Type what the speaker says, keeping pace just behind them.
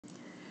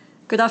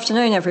Good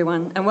afternoon,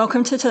 everyone, and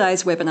welcome to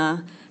today's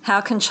webinar, How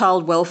Can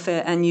Child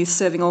Welfare and Youth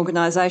Serving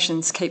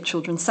Organisations Keep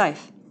Children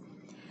Safe?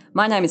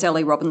 My name is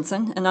Ellie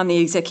Robinson, and I'm the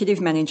Executive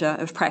Manager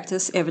of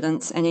Practice,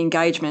 Evidence and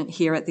Engagement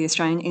here at the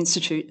Australian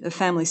Institute of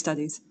Family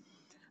Studies.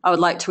 I would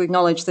like to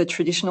acknowledge the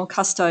traditional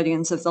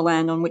custodians of the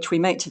land on which we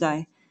meet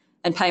today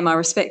and pay my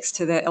respects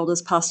to their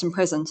elders past and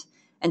present,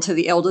 and to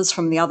the elders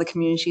from the other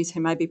communities who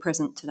may be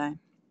present today.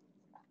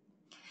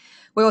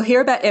 We will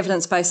hear about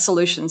evidence-based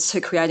solutions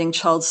to creating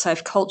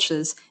child-safe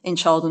cultures in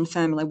child and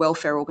family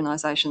welfare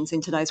organisations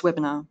in today's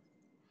webinar.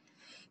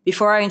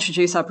 Before I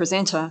introduce our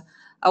presenter,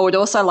 I would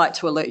also like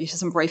to alert you to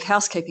some brief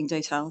housekeeping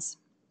details.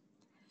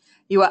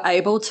 You are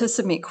able to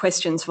submit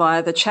questions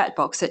via the chat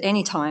box at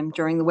any time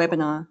during the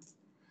webinar.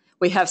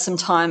 We have some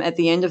time at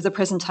the end of the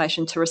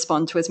presentation to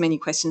respond to as many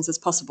questions as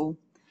possible.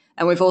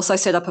 And we've also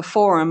set up a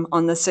forum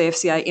on the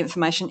CFCA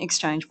Information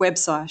Exchange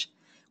website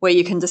where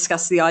you can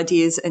discuss the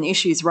ideas and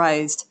issues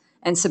raised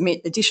and submit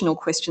additional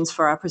questions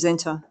for our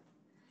presenter.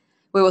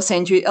 We will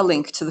send you a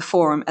link to the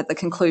forum at the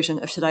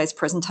conclusion of today's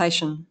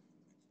presentation.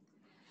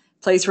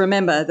 Please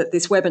remember that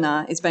this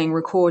webinar is being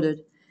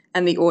recorded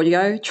and the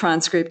audio,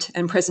 transcript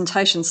and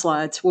presentation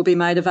slides will be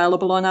made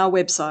available on our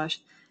website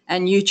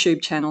and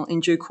YouTube channel in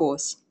due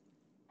course.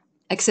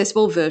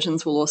 Accessible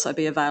versions will also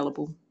be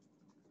available.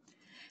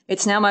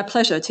 It's now my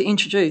pleasure to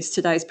introduce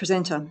today's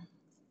presenter.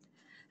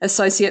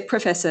 Associate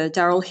Professor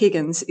Daryl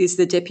Higgins is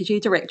the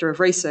Deputy Director of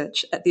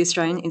Research at the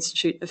Australian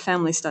Institute of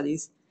Family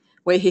Studies,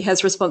 where he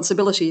has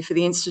responsibility for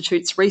the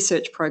Institute's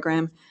research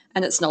program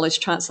and its knowledge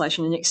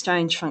translation and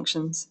exchange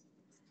functions.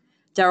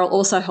 Daryl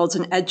also holds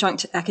an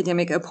adjunct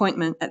academic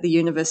appointment at the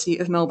University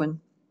of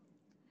Melbourne.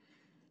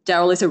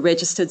 Daryl is a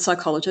registered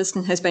psychologist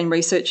and has been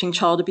researching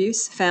child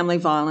abuse, family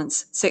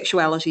violence,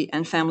 sexuality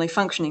and family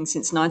functioning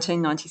since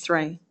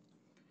 1993.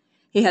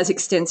 He has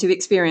extensive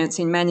experience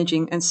in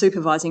managing and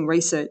supervising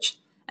research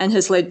and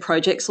has led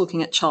projects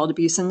looking at child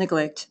abuse and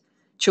neglect,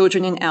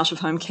 children in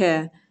out-of-home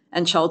care,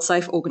 and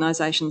child-safe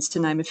organisations, to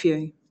name a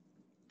few,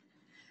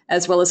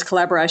 as well as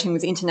collaborating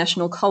with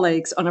international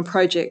colleagues on a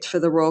project for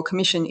the Royal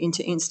Commission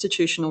into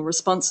Institutional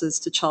Responses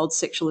to Child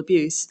Sexual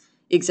Abuse,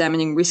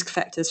 examining risk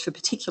factors for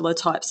particular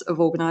types of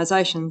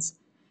organisations.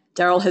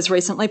 Daryl has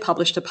recently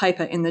published a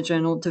paper in the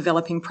journal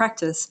Developing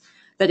Practice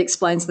that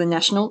explains the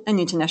national and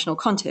international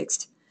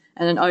context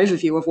and an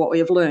overview of what we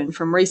have learned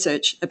from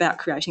research about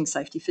creating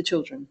safety for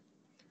children.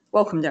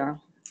 Welcome, Daryl.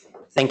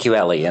 Thank you,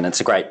 Ellie, and it's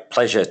a great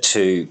pleasure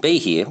to be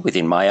here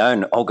within my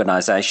own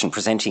organisation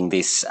presenting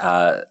this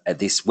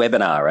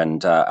webinar,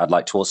 and I'd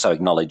like to also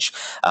acknowledge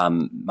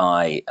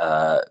my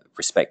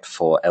respect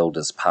for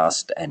elders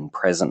past and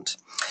present.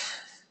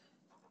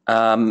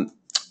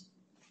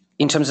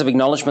 In terms of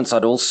acknowledgements,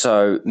 I'd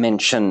also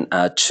mention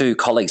two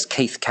colleagues,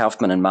 Keith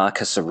Kaufman and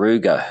Marcus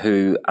Aruga,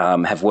 who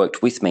have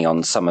worked with me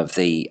on some of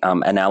the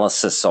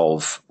analysis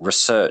of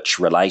research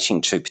relating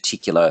to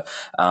particular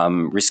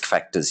risk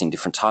factors in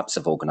different types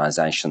of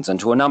organisations, and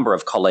to a number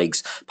of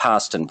colleagues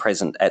past and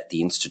present at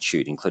the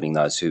Institute, including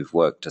those who've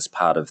worked as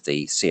part of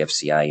the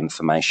CFCA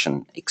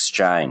Information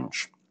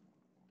Exchange.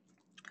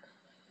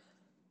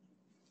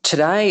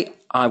 Today,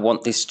 I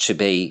want this to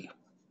be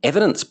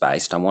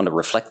evidence-based. I want to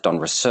reflect on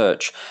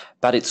research,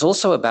 but it's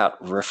also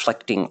about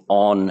reflecting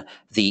on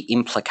the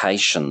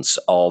implications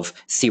of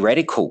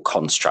theoretical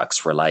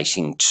constructs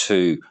relating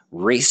to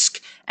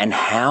risk and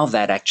how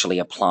that actually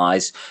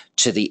applies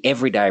to the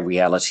everyday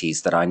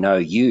realities that I know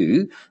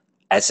you,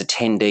 as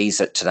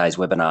attendees at today's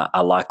webinar,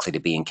 are likely to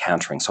be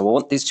encountering. So I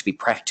want this to be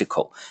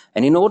practical.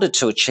 And in order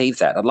to achieve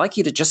that, I'd like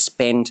you to just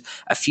spend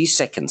a few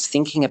seconds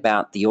thinking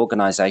about the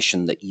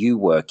organisation that you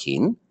work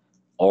in,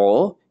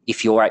 or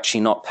if you're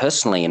actually not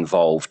personally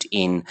involved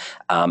in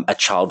a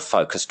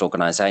child-focused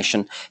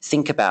organisation,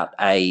 think about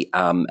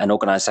an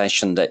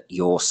organisation that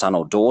your son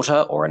or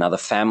daughter or another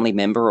family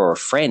member or a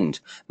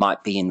friend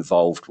might be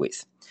involved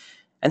with.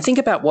 And think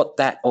about what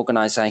that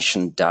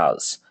organisation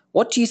does.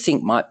 What do you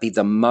think might be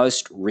the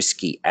most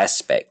risky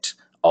aspect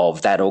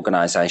of that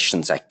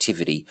organisation's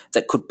activity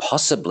that could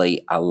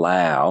possibly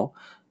allow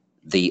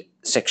the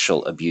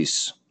sexual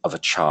abuse of a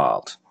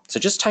child?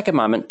 So just take a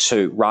moment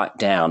to write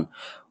down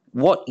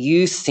what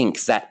you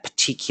think that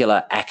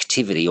particular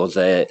activity or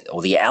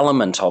the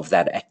element of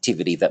that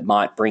activity that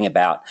might bring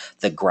about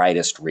the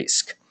greatest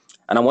risk.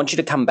 And I want you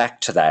to come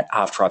back to that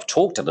after I've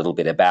talked a little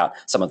bit about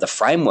some of the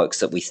frameworks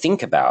that we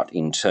think about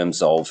in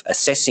terms of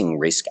assessing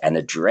risk and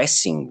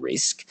addressing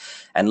risk.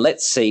 And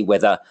let's see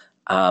whether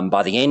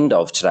by the end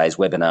of today's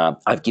webinar,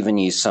 I've given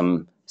you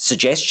some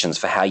suggestions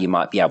for how you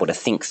might be able to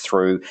think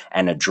through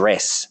and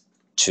address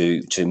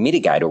to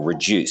mitigate or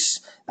reduce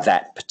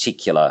that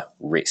particular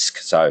risk.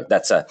 So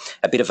that's a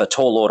bit of a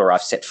tall order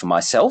I've set for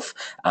myself,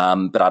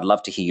 but I'd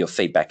love to hear your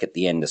feedback at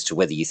the end as to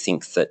whether you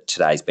think that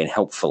today's been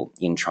helpful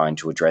in trying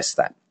to address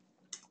that.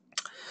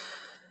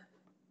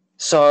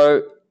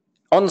 So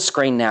on the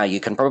screen now, you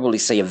can probably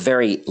see a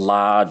very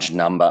large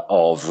number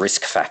of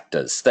risk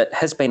factors that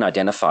has been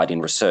identified in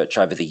research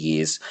over the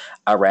years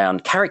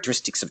around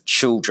characteristics of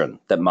children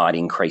that might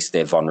increase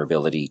their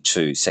vulnerability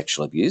to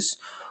sexual abuse,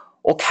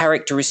 or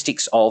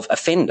characteristics of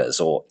offenders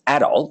or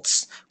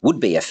adults,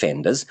 would-be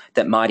offenders,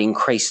 that might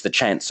increase the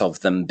chance of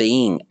them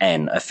being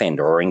an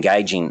offender or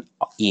engaging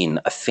in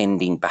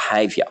offending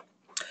behaviour.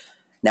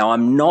 Now,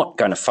 I'm not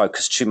going to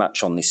focus too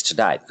much on this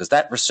today because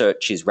that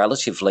research is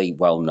relatively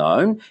well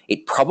known.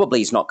 It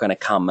probably is not going to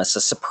come as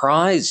a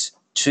surprise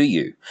to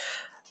you.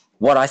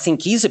 What I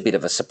think is a bit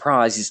of a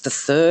surprise is the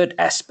third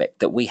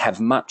aspect that we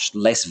have much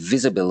less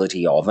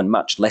visibility of and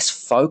much less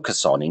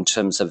focus on in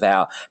terms of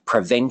our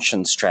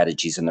prevention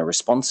strategies and the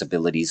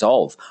responsibilities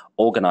of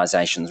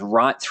organisations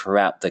right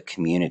throughout the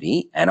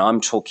community. And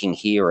I'm talking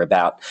here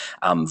about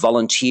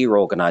volunteer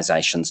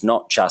organisations,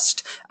 not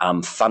just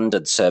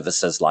funded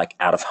services like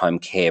out-of-home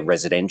care,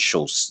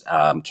 residential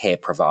care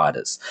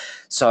providers.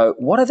 So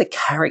what are the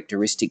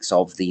characteristics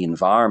of the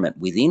environment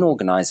within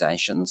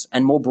organisations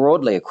and more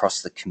broadly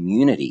across the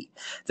community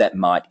that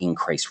might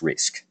increase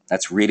risk?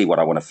 That's really what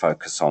I want to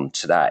focus on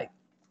today.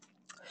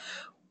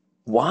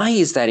 Why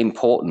is that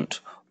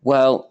important?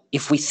 Well,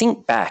 if we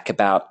think back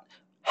about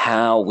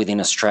how within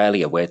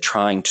Australia we're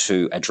trying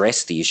to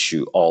address the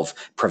issue of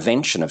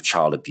prevention of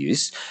child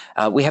abuse,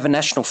 we have a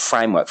national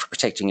framework for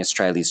protecting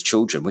Australia's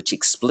children, which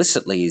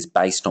explicitly is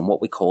based on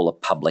what we call a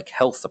public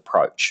health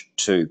approach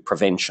to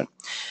prevention.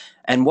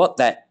 And what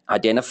that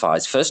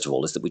identifies, first of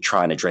all, is that we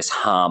try and address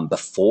harm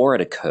before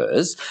it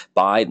occurs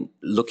by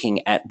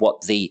looking at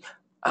what the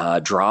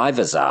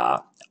drivers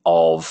are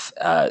of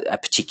a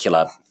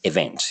particular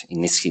event,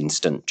 in this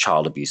instance,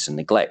 child abuse and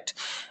neglect.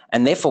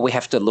 And therefore, we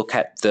have to look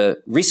at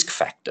the risk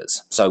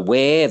factors, so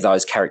where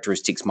those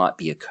characteristics might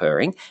be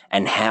occurring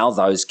and how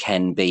those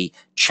can be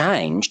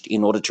changed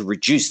in order to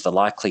reduce the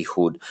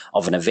likelihood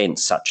of an event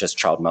such as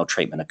child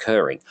maltreatment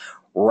occurring,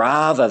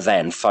 rather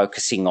than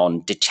focusing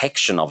on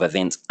detection of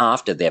events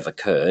after they've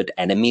occurred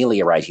and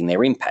ameliorating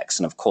their impacts.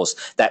 And of course,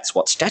 that's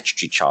what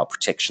statutory child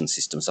protection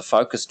systems are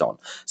focused on.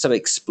 So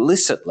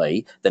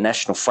explicitly, the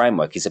national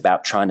framework is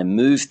about trying to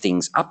move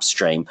things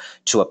upstream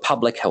to a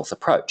public health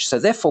approach. So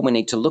therefore, we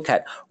need to look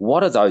at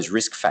what are those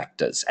risk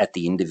factors at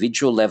the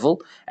individual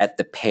level, at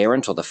the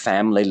parent or the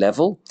family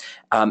level,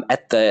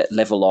 at the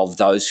level of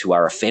those who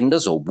are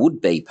offenders or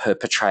would-be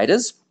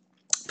perpetrators,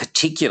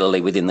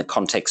 particularly within the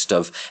context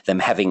of them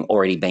having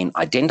already been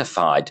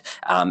identified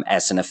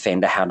as an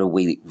offender. How do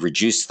we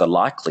reduce the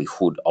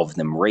likelihood of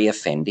them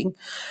reoffending?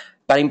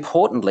 But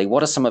importantly,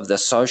 what are some of the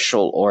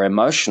social or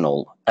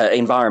emotional,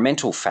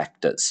 environmental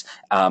factors,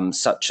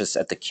 such as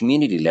at the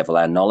community level,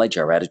 our knowledge,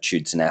 our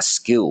attitudes and our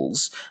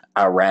skills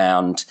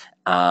around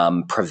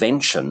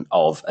prevention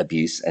of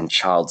abuse and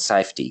child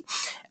safety?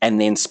 And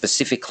then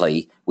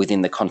specifically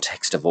within the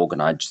context of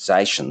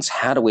organisations,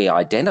 how do we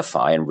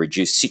identify and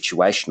reduce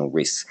situational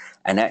risks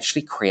and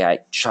actually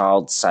create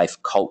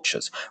child-safe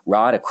cultures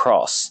right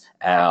across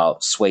our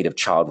suite of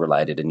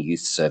child-related and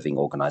youth-serving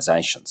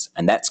organisations?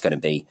 And that's going to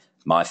be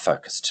my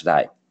focus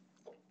today.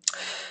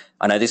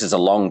 I know this is a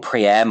long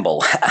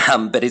preamble,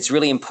 but it's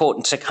really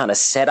important to kind of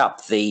set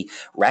up the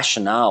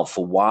rationale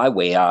for why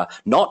we are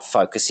not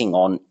focusing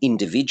on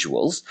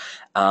individuals,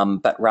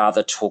 but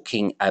rather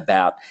talking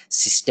about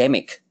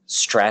systemic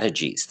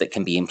strategies that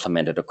can be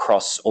implemented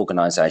across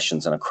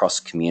organisations and across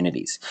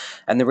communities.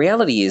 And the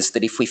reality is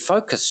that if we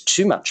focus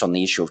too much on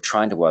the issue of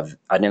trying to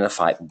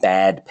identify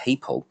bad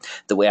people,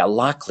 that we are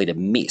likely to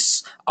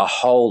miss a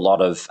whole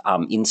lot of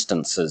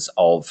instances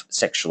of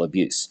sexual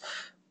abuse.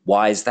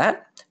 Why is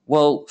that?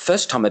 Well,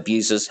 first-time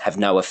abusers have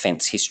no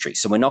offence history,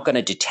 so we're not going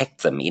to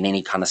detect them in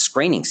any kind of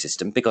screening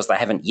system because they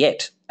haven't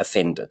yet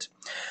offended.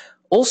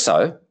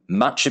 Also,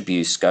 much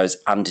abuse goes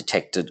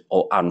undetected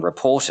or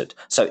unreported.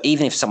 So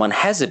even if someone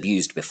has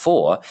abused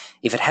before,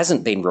 if it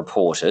hasn't been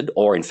reported,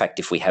 or in fact,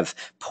 if we have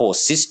poor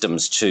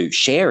systems to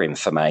share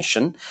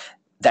information,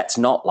 that's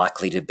not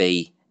likely to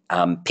be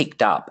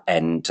picked up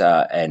and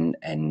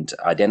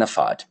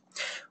identified.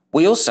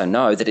 We also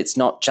know that it's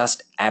not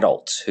just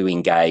adults who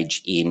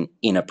engage in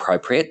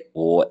inappropriate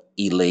or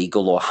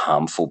illegal or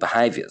harmful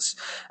behaviours.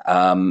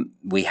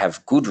 We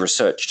have good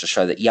research to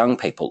show that young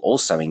people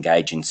also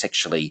engage in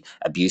sexually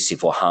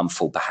abusive or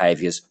harmful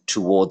behaviours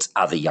towards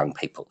other young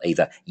people,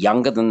 either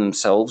younger than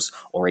themselves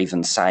or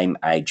even same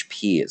age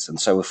peers. And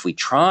so if we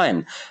try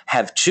and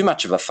have too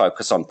much of a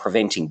focus on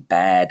preventing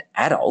bad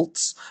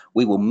adults,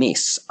 we will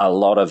miss a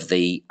lot of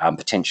the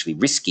potentially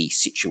risky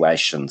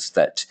situations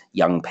that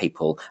young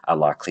people are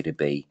likely to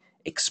be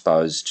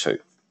exposed to.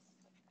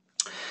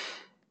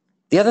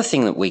 The other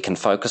thing that we can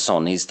focus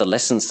on is the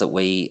lessons that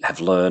we have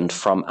learned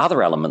from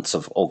other elements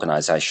of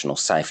organisational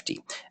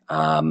safety.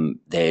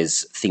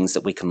 There's things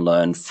that we can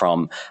learn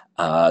from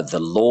the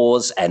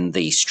laws and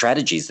the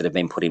strategies that have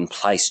been put in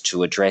place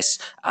to address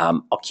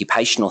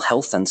occupational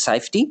health and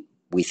safety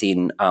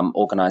within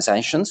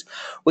organisations.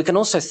 We can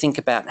also think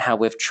about how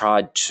we've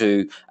tried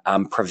to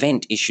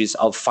prevent issues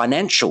of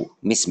financial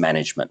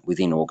mismanagement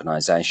within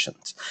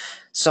organisations.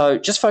 So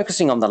just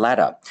focusing on the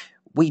latter,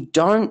 we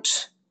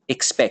don't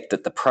expect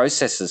that the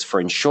processes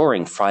for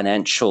ensuring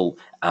financial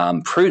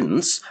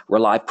prudence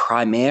rely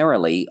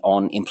primarily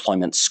on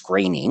employment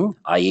screening,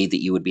 i.e.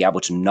 that you would be able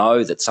to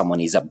know that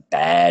someone is a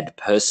bad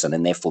person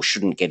and therefore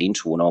shouldn't get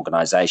into an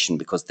organisation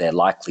because they're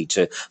likely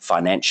to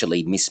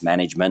financially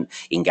mismanagement,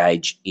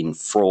 engage in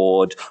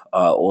fraud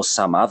or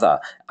some other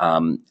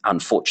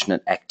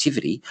unfortunate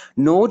activity,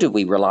 nor do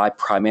we rely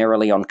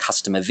primarily on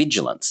customer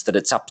vigilance, that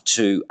it's up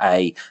to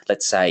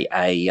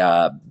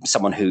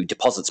someone who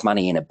deposits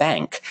money in a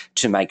bank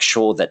to make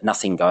sure that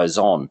nothing goes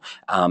on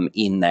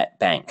in that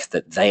bank,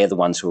 that they are the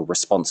ones who are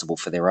responsible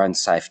for their own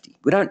safety.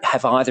 We don't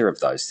have either of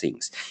those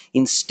things.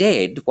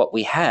 Instead, what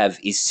we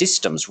have is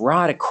systems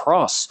right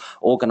across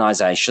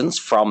organisations,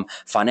 from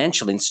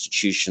financial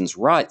institutions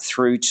right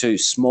through to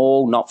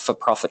small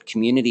not-for-profit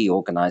community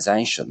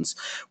organisations,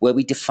 where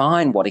we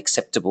define what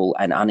acceptable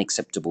and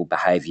unacceptable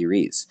behaviour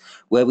is,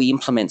 where we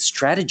implement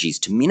strategies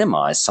to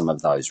minimise some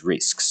of those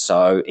risks.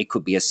 So it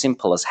could be as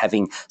simple as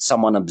having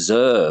someone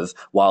observe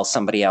while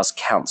somebody else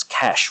counts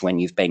cash when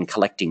you've been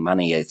collecting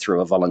money through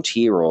a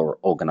volunteer or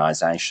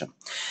organisation.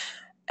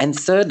 And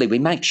thirdly, we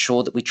make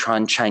sure that we try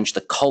and change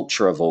the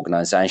culture of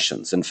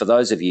organisations. And for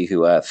those of you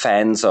who are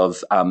fans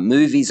of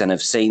movies and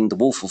have seen The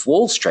Wolf of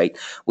Wall Street,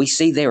 we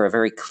see there a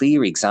very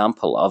clear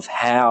example of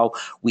how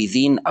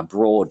within a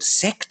broad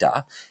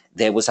sector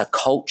there was a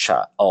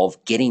culture of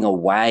getting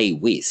away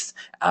with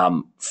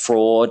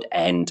fraud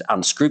and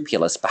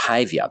unscrupulous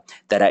behaviour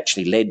that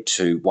actually led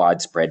to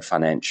widespread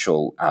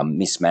financial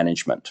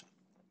mismanagement.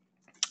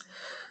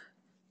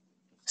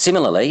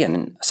 Similarly,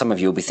 and some of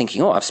you will be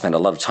thinking, I've spent a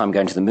lot of time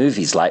going to the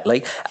movies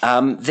lately,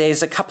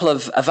 there's a couple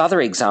of other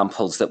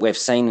examples that we've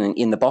seen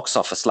in the box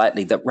office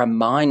lately that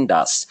remind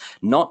us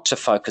not to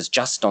focus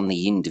just on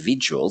the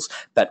individuals,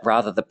 but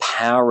rather the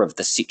power of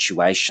the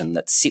situation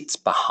that sits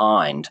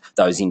behind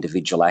those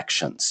individual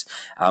actions.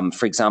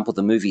 For example,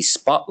 the movie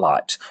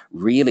Spotlight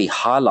really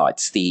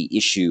highlights the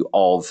issue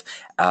of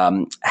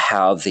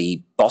how the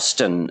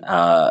Boston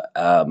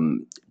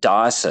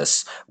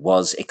diocese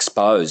was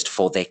exposed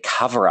for their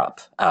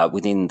cover-up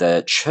within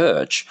the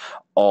church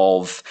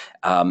of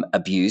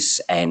abuse,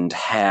 and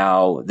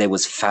how there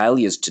was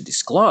failures to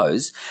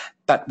disclose.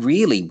 But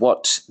really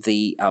what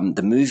the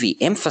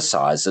movie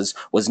emphasises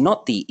was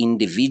not the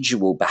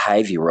individual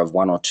behaviour of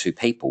one or two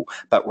people,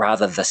 but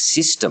rather the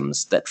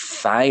systems that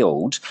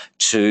failed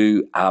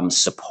to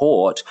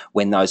support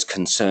when those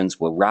concerns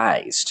were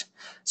raised.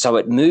 So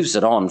it moves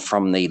it on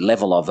from the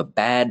level of a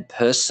bad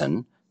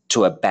person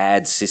to a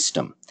bad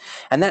system.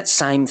 And that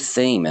same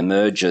theme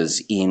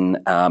emerges in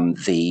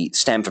the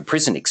Stanford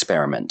Prison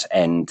Experiment,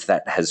 and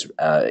that has,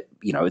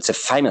 it's a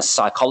famous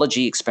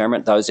psychology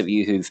experiment. Those of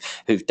you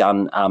who've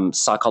done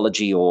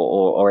psychology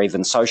or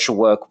even social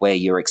work, where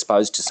you're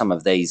exposed to some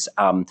of these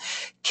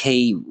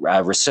key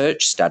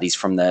research studies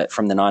from the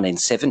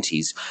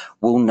 1970s,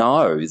 will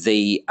know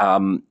the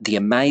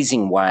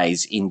amazing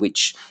ways in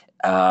which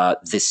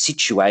the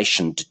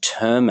situation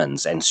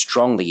determines and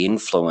strongly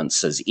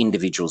influences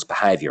individuals'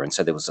 behaviour. And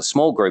so there was a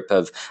small group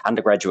of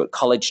undergraduate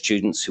college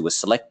students who were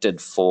selected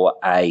for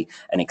an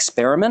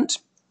experiment,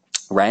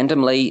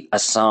 randomly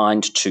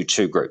assigned to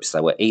two groups.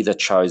 They were either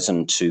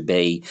chosen to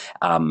be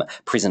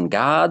prison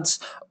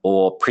guards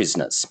or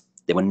prisoners.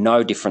 There were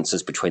no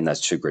differences between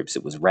those two groups.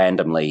 It was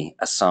randomly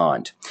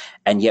assigned.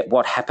 And yet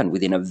what happened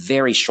within a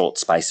very short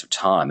space of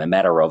time, a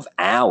matter of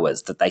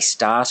hours, that they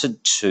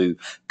started to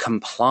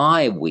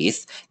comply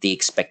with the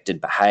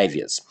expected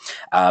behaviours.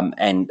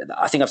 And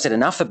I think I've said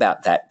enough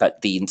about that,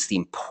 but the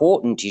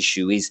important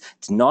issue is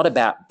it's not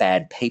about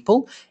bad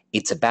people.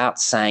 It's about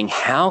saying,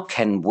 how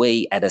can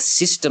we at a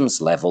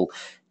systems level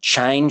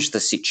change the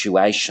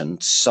situation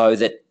so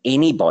that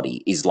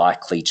anybody is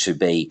likely to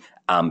be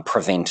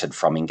prevented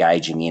from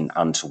engaging in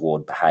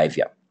untoward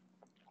behaviour.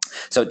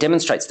 So it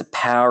demonstrates the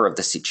power of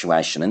the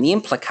situation. And the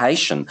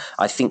implication,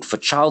 I think, for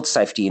child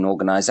safety in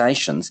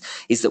organisations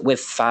is that we've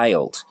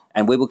failed,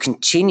 and we will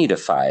continue to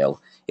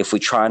fail if we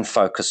try and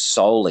focus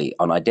solely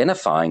on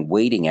identifying,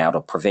 weeding out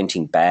or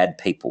preventing bad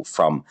people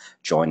from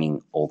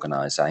joining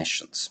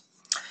organisations.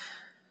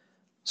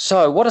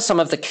 So what are some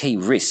of the key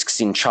risks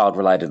in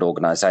child-related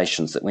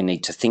organisations that we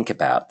need to think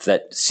about,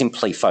 that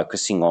simply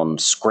focusing on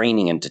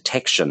screening and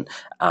detection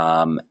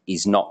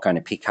is not going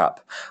to pick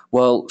up?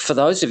 Well, for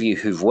those of you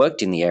who've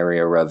worked in the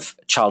area of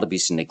child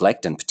abuse and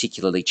neglect, and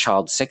particularly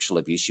child sexual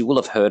abuse, you will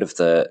have heard of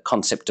the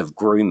concept of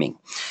grooming.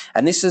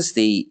 And this is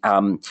the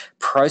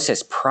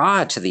process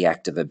prior to the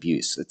act of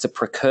abuse. It's a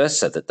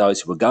precursor that those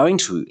who are going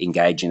to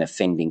engage in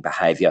offending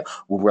behaviour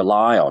will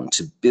rely on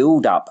to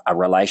build up a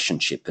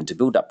relationship and to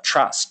build up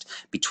trust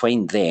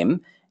between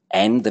them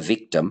and the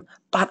victim,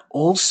 but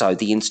also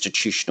the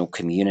institutional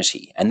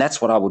community. And that's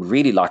what I would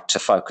really like to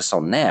focus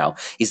on now,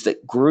 is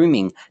that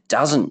grooming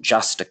doesn't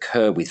just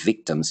occur with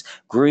victims.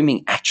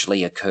 Grooming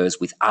actually occurs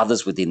with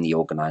others within the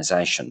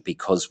organisation,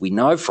 because we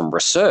know from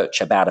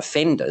research about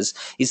offenders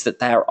is that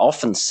they are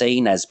often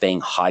seen as being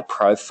high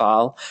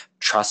profile,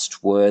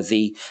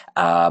 trustworthy,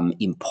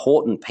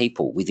 important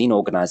people within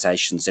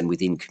organisations and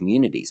within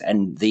communities.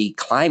 And the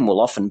claim will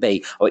often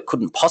be, it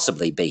couldn't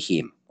possibly be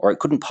him, or it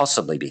couldn't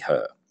possibly be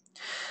her.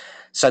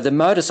 So the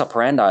modus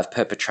operandi of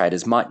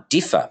perpetrators might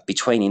differ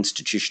between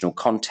institutional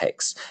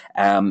contexts,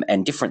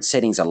 and different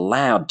settings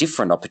allow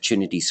different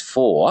opportunities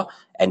for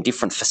and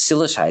different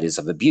facilitators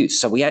of abuse.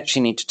 So we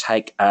actually need to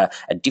take a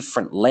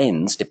different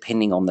lens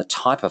depending on the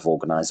type of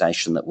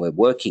organisation that we're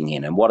working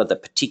in and what are the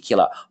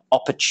particular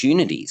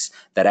opportunities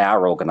that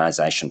our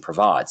organisation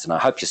provides. And I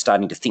hope you're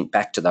starting to think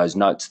back to those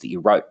notes that you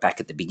wrote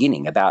back at the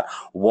beginning about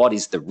what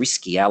is the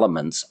risky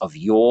elements of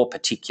your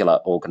particular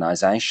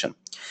organisation.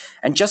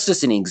 And just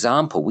as an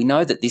example, we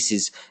know that this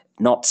is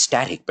not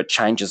static but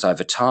changes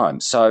over time.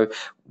 So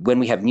when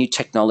we have new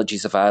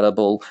technologies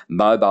available,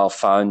 mobile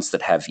phones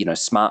that have,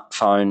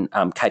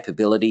 smartphone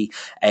capability,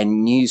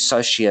 and new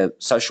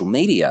social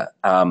media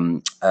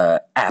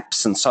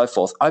apps and so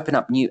forth, open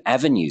up new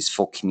avenues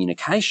for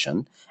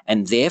communication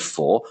and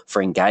therefore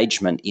for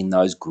engagement in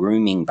those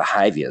grooming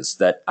behaviours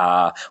that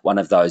are one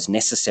of those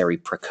necessary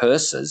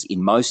precursors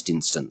in most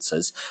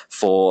instances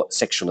for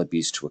sexual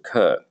abuse to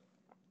occur.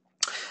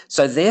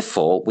 So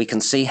therefore, we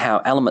can see how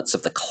elements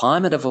of the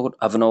climate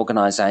of an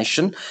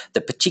organisation, the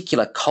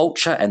particular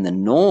culture and the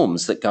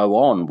norms that go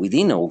on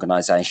within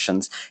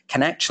organisations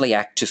can actually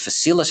act to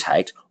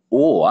facilitate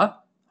or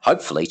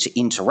hopefully to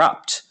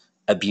interrupt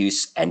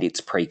abuse and its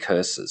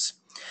precursors.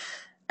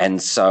 And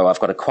so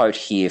I've got a quote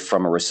here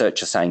from a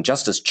researcher saying,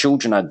 just as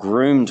children are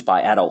groomed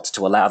by adults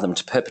to allow them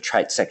to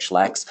perpetrate sexual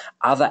acts,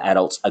 other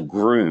adults are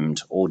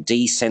groomed or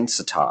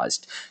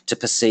desensitised to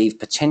perceive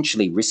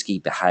potentially risky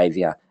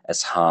behaviour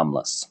as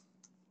harmless.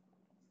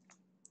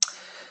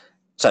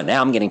 So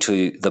now I'm getting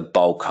to the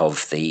bulk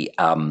of the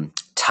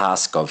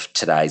task of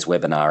today's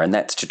webinar, and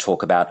that's to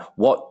talk about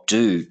what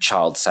do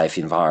child-safe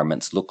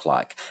environments look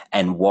like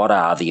and what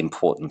are the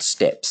important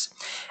steps.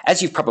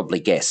 As you've probably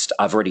guessed,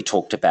 I've already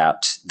talked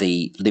about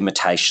the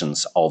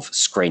limitations of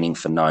screening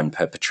for known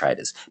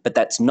perpetrators, but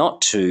that's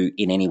not to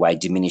in any way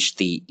diminish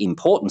the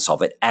importance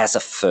of it as a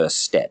first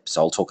step.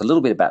 So I'll talk a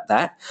little bit about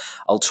that.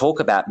 I'll talk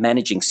about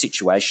managing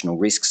situational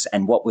risks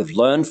and what we've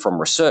learned from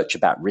research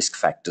about risk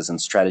factors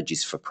and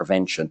strategies for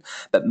prevention.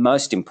 But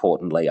most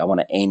importantly, I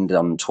want to end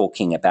on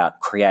talking about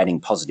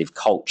creating positive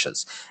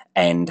cultures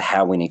and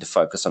how we need to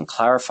focus on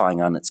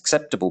clarifying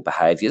unacceptable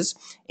behaviours,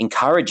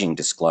 encouraging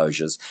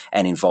disclosures,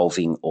 and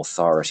involving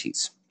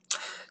authorities.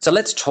 So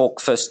let's talk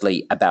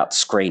firstly about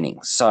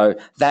screening. So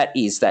that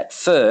is that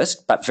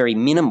first but very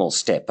minimal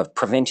step of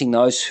preventing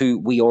those who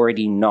we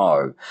already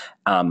know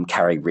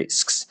carry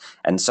risks.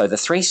 And so the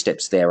three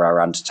steps there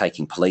are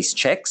undertaking police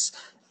checks,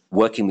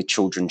 working with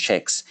children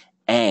checks,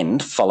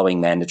 and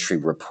following mandatory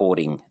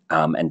reporting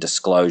and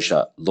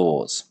disclosure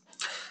laws.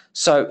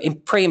 So in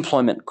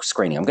pre-employment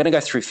screening, I'm going to go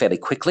through fairly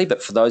quickly,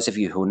 but for those of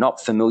you who are not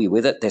familiar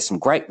with it, there's some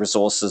great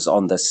resources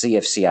on the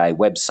CFCA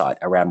website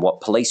around what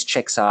police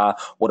checks are,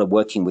 what a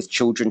working with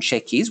children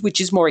check is,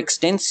 which is more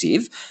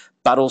extensive,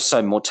 but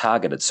also more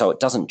targeted. So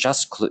it doesn't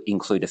just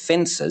include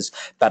offences,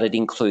 but it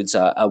includes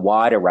a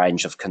wider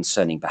range of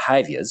concerning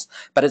behaviours.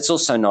 But it's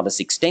also not as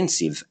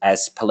extensive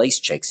as police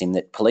checks, in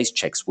that police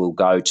checks will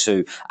go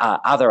to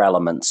other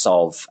elements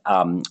of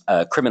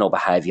criminal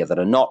behaviour that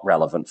are not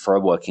relevant for a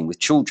working with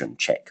children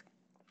check.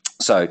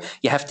 So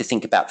you have to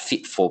think about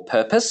fit for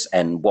purpose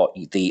and what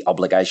the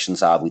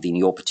obligations are within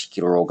your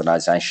particular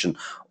organisation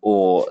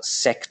or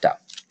sector.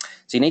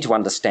 So you need to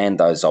understand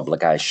those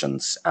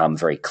obligations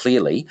very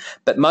clearly,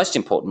 but most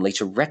importantly,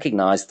 to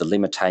recognise the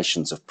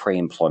limitations of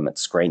pre-employment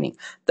screening.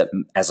 That,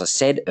 as I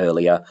said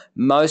earlier,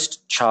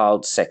 most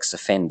child sex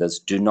offenders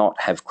do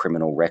not have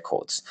criminal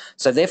records.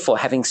 So therefore,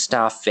 having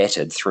staff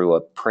vetted through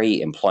a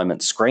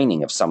pre-employment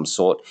screening of some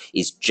sort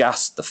is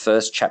just the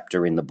first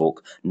chapter in the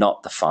book,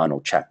 not the final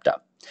chapter.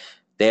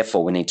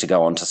 Therefore, we need to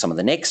go on to some of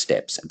the next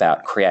steps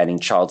about creating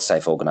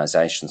child-safe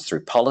organisations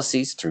through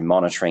policies, through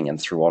monitoring, and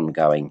through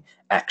ongoing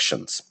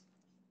actions.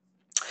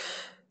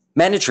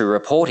 Mandatory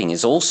reporting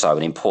is also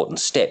an important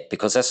step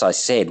because, as I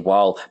said,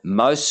 while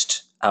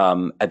most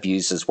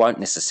abusers won't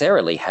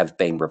necessarily have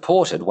been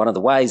reported, one of the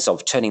ways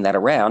of turning that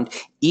around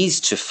is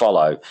to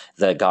follow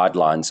the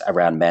guidelines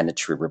around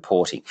mandatory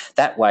reporting.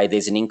 That way,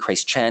 there's an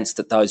increased chance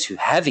that those who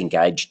have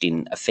engaged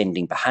in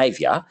offending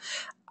behaviour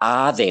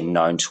are then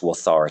known to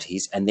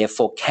authorities and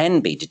therefore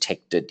can be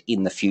detected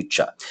in the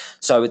future.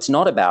 So it's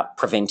not about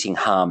preventing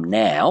harm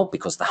now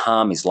because the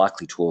harm is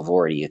likely to have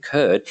already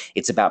occurred.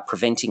 It's about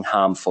preventing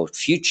harm for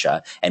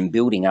future and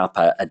building up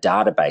a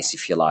database,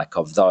 if you like,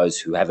 of those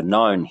who have a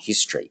known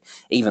history,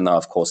 even though,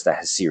 of course, that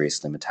has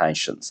serious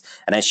limitations.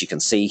 And as you can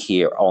see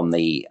here on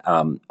the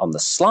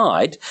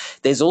slide,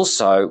 there's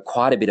also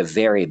quite a bit of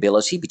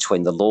variability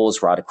between the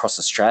laws right across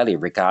Australia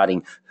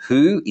regarding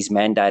who is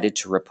mandated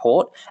to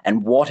report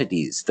and what it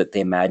is that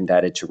they're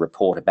mandated to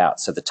report about.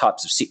 So the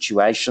types of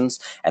situations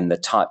and the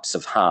types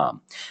of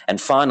harm. And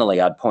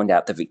finally, I'd point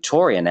out that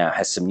Victoria now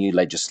has some new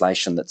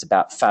legislation that's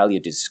about failure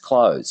to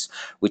disclose,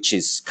 which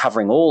is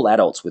covering all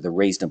adults with a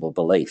reasonable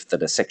belief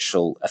that a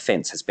sexual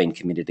offence has been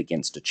committed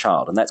against a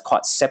child. And that's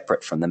quite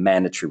separate from the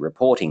mandatory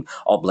reporting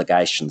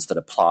obligations that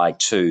apply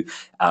to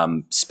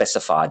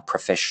specified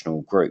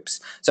professional groups.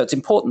 So it's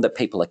important that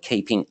people are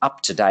keeping up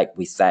to date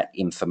with that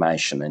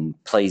information,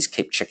 and please please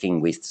keep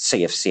checking with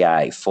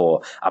CFCA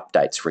for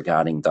updates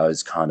regarding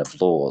those kind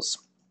of laws.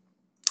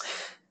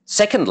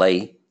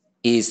 Secondly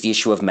is the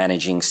issue of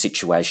managing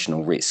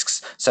situational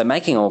risks. So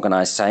making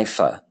organisations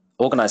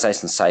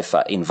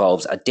safer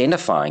involves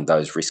identifying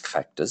those risk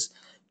factors,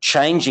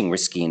 changing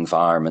risky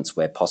environments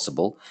where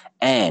possible,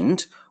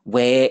 and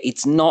where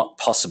it's not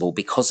possible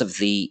because of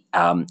the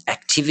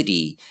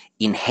activity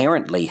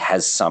inherently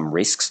has some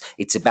risks,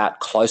 it's about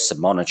closer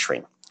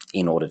monitoring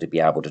in order to be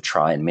able to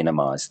try and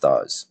minimise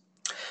those.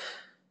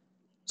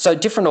 So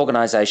different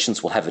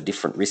organisations will have a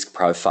different risk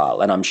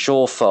profile, and I'm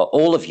sure for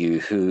all of you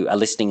who are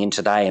listening in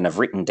today and have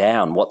written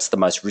down what's the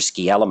most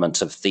risky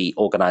element of the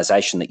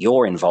organisation that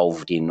you're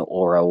involved in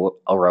or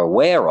are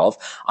aware of,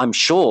 I'm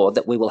sure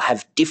that we will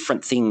have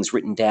different things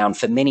written down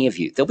for many of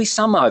you. There'll be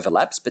some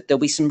overlaps, but there'll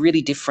be some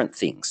really different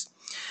things.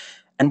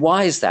 And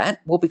why is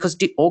that? Well, because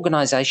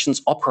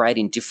organisations operate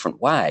in different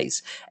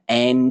ways.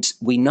 And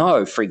we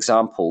know, for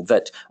example,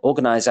 that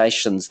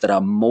organisations that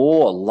are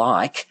more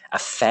like a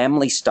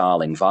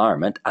family-style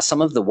environment are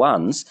some of the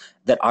ones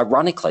that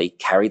ironically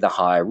carry the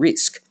higher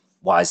risk.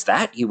 Why is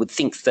that? You would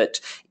think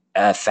that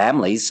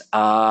families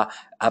are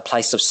a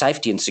place of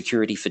safety and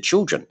security for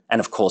children. And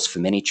of course, for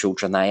many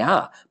children, they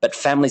are. But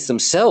families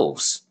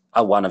themselves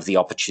are one of the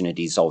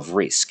opportunities of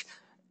risk.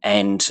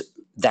 And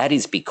that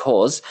is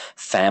because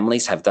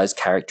families have those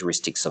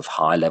characteristics of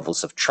high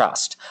levels of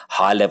trust,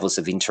 high levels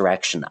of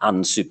interaction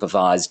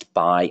unsupervised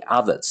by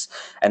others.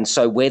 And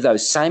so where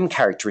those same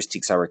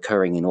characteristics are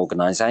occurring in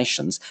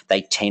organisations,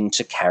 they tend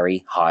to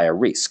carry higher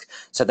risk.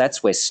 So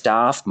that's where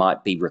staff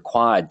might be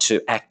required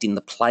to act in the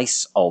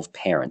place of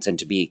parents and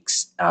to be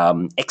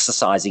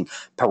exercising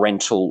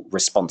parental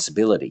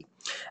responsibility.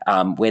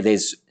 Where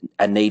there's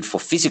a need for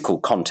physical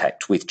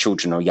contact with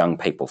children or young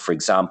people, for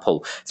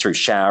example, through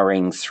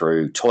showering,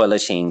 through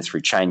toileting,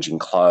 through changing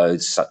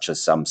clothes, such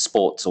as some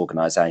sports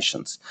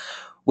organisations.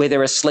 Where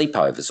there are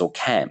sleepovers or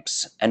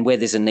camps, and where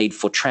there's a need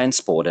for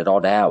transport at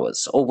odd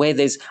hours, or where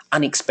there's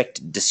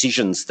unexpected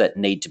decisions that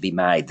need to be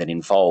made that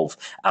involve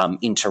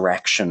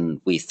interaction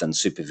with and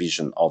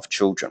supervision of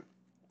children.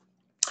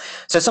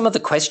 So some of the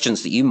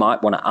questions that you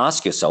might want to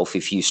ask yourself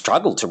if you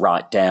struggle to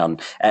write down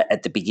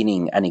at the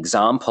beginning an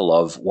example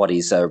of what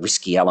is a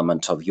risky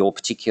element of your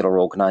particular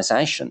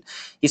organisation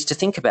is to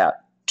think about,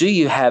 do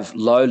you have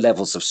low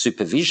levels of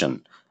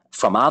supervision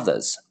from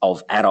others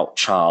of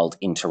adult-child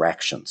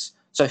interactions?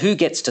 So who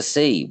gets to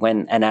see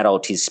when an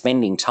adult is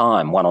spending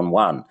time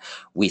one-on-one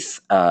with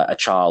a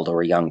child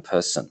or a young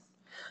person?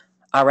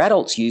 Are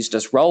adults used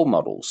as role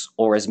models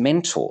or as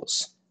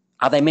mentors?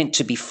 Are they meant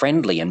to be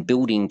friendly and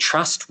building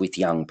trust with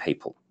young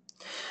people?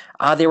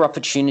 Are there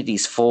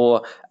opportunities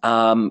for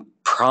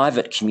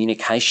private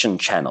communication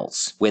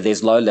channels where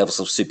there's low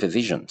levels of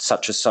supervision,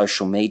 such as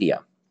social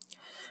media?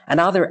 And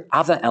are there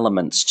other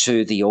elements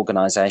to the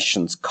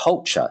organisation's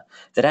culture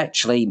that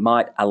actually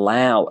might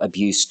allow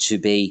abuse to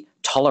be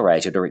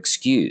tolerated or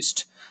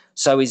excused?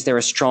 So is there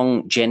a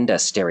strong gender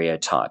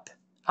stereotype?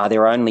 Are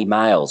there only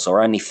males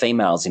or only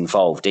females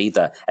involved,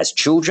 either as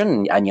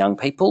children and young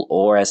people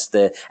or as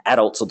the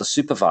adults or the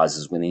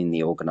supervisors within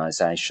the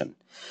organisation?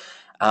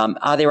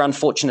 Are there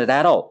unfortunate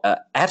adult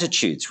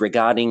attitudes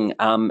regarding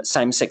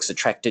same-sex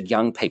attracted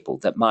young people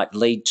that might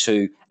lead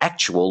to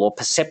actual or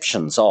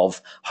perceptions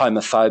of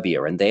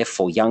homophobia, and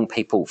therefore young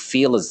people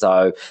feel as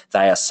though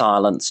they are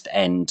silenced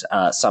and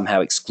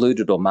somehow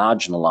excluded or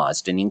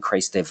marginalised and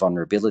increase their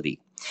vulnerability?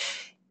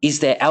 Is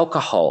there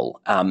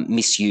alcohol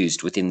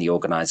misused within the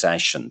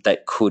organisation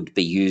that could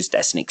be used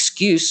as an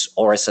excuse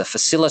or as a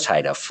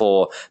facilitator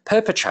for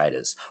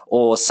perpetrators,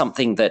 or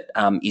something that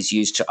is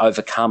used to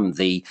overcome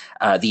the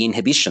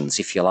inhibitions,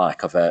 if you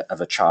like, of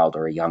a child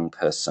or a young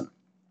person?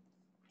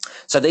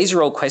 So these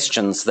are all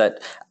questions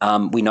that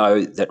we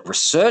know that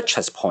research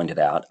has pointed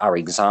out are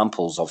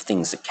examples of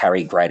things that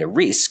carry greater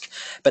risk,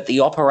 but the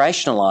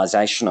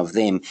operationalisation of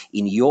them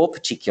in your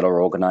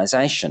particular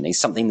organisation is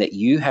something that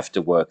you have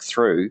to work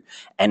through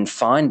and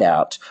find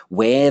out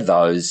where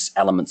those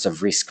elements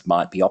of risk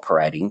might be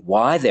operating,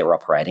 why they're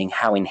operating,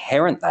 how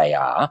inherent they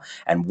are,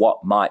 and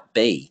what might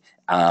be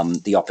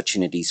the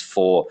opportunities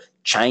for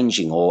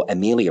changing or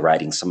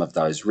ameliorating some of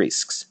those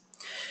risks.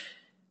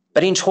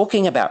 But in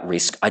talking about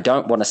risk, I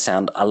don't want to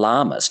sound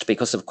alarmist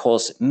because, of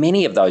course,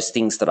 many of those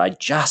things that I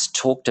just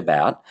talked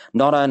about,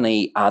 not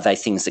only are they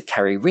things that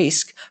carry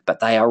risk,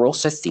 but they are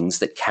also things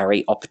that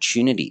carry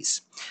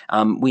opportunities.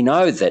 We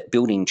know that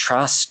building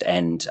trust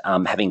and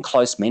having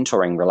close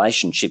mentoring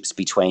relationships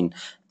between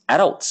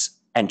adults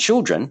and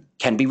children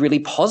can be really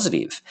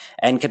positive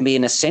and can be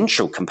an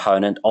essential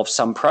component of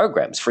some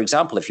programs. For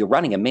example, if you're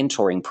running a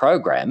mentoring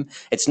program,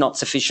 it's not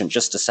sufficient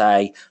just to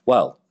say,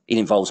 well, it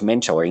involves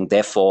mentoring,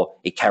 therefore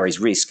it carries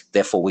risk,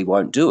 therefore we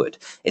won't do it.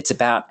 It's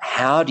about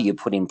how do you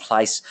put in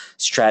place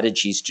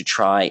strategies to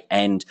try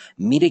and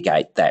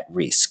mitigate that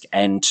risk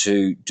and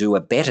to do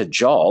a better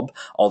job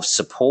of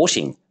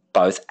supporting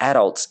both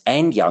adults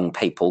and young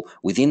people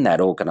within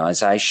that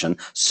organisation,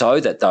 so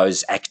that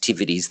those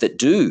activities that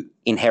do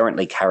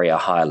inherently carry a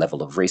higher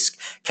level of risk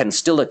can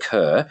still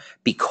occur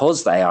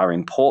because they are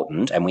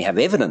important, and we have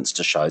evidence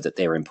to show that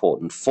they're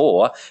important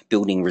for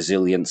building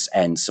resilience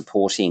and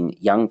supporting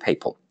young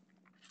people.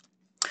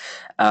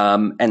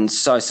 And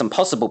so some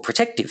possible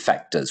protective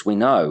factors we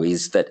know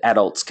is that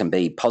adults can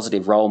be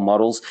positive role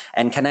models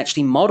and can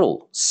actually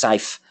model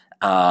safe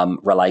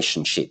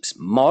relationships,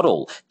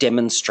 model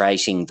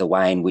demonstrating the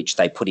way in which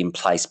they put in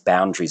place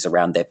boundaries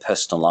around their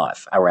personal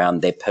life,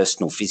 around their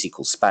personal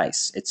physical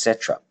space,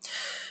 etc.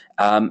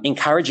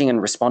 Encouraging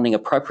and responding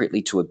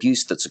appropriately to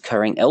abuse that's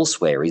occurring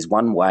elsewhere is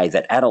one way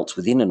that adults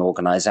within an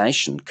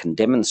organisation can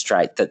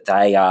demonstrate that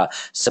they are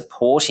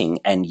supporting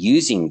and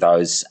using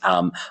those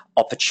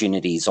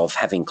opportunities of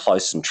having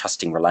close and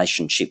trusting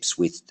relationships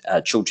with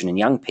children and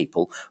young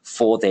people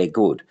for their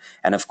good.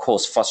 And of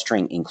course,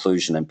 fostering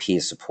inclusion and peer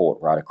support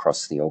right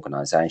across the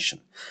organisation.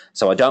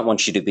 So I don't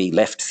want you to be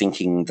left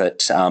thinking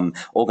that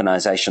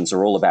organisations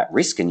are all about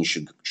risk and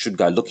you should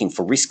go looking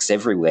for risks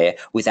everywhere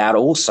without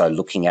also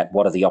looking at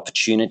what are the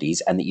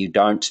opportunities, and that you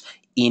don't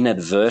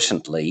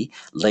inadvertently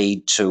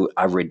lead to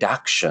a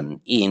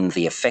reduction in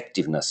the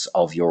effectiveness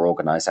of your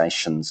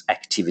organisation's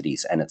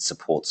activities and its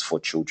supports for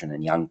children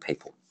and young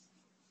people.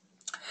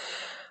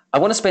 I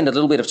want to spend a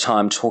little bit of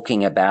time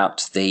talking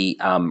about the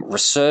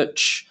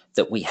research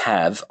that we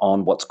have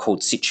on what's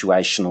called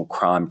situational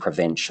crime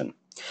prevention.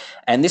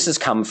 And this has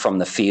come from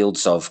the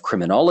fields of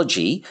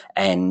criminology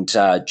and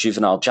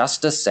juvenile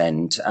justice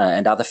and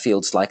other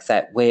fields like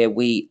that, where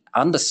we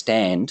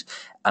understand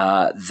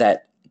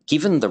that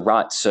given the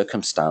right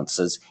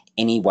circumstances,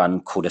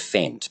 anyone could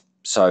offend.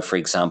 So, for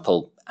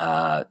example,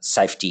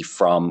 safety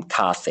from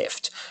car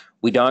theft.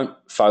 We don't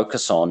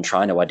focus on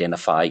trying to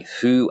identify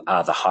who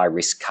are the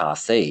high-risk car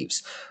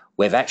thieves.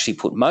 We've actually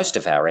put most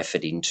of our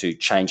effort into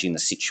changing the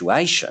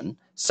situation,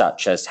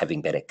 such as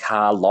having better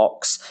car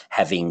locks,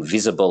 having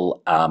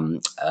visible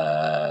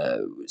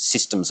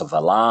systems of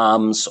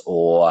alarms,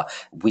 or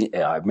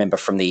I remember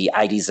from the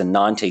 80s and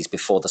 90s,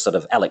 before the sort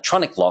of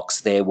electronic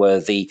locks, there were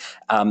the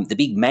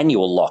big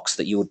manual locks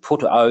that you would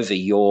put over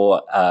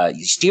your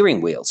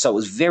steering wheel. So it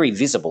was very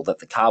visible that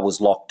the car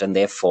was locked, and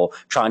therefore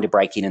trying to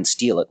break in and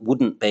steal it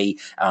wouldn't be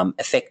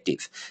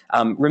effective.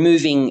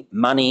 Removing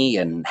money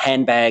and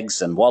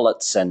handbags and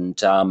wallets and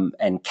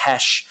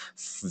cash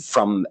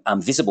from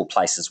visible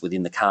places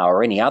within the car,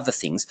 or any other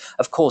things,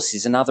 of course,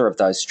 is another of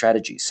those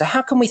strategies. So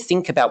how can we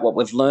think about what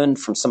we've learned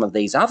from some of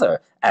these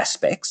other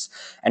aspects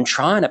and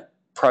try and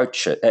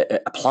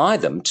apply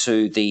them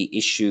to the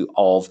issue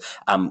of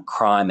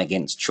crime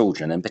against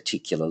children, and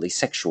particularly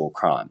sexual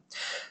crime?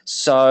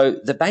 So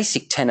the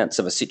basic tenets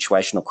of a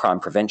situational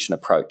crime prevention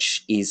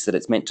approach is that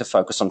it's meant to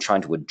focus on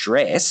trying to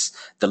address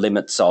the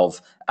limits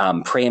of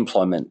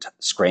pre-employment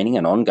screening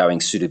and ongoing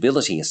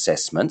suitability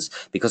assessments,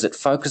 because it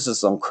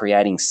focuses on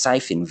creating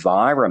safe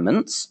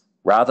environments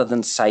rather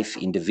than safe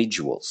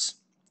individuals.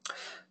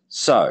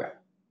 So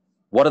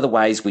what are the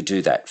ways we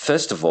do that?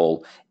 First of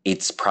all,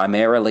 it's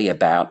primarily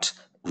about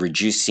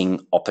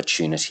reducing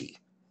opportunity.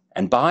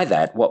 And by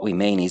that, what we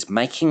mean is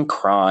making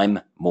crime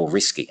more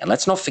risky. And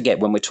let's not forget,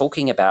 when we're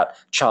talking about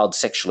child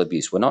sexual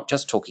abuse, we're not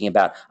just talking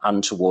about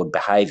untoward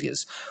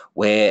behaviours.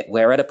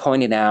 We're at a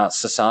point in our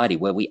society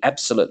where we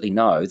absolutely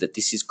know that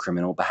this is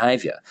criminal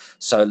behaviour.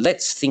 So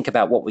let's think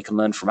about what we can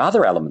learn from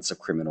other elements of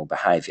criminal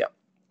behaviour.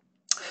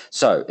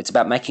 So it's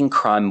about making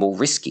crime more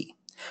risky,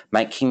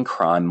 making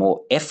crime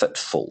more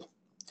effortful,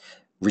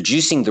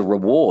 reducing the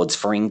rewards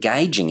for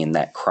engaging in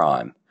that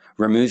crime,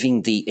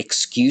 removing the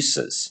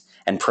excuses,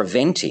 and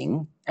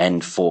preventing,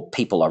 and for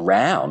people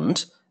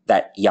around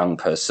that young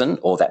person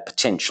or that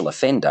potential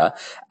offender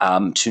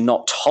to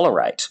not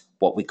tolerate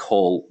what we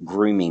call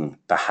grooming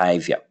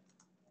behaviour.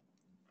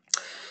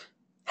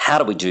 How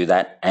do we do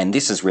that? And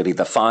this is really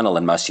the final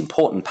and most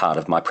important part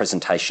of my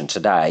presentation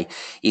today,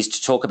 is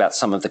to talk about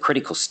some of the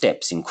critical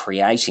steps in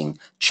creating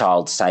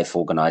child-safe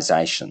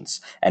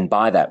organisations. And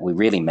by that, we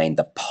really mean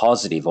the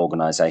positive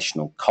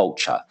organisational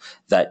culture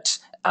that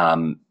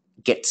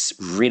gets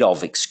rid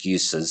of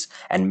excuses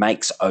and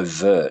makes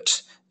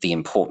overt the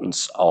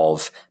importance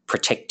of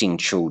protecting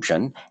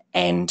children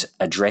and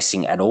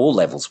addressing at all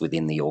levels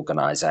within the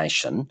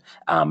organisation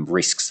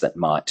risks that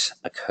might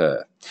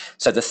occur.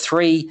 So the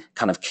three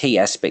kind of key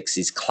aspects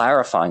is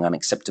clarifying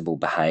unacceptable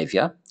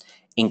behaviour,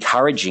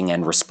 encouraging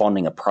and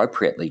responding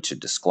appropriately to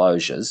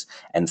disclosures,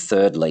 and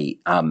thirdly,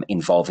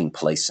 involving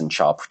police and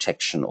child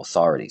protection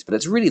authorities. But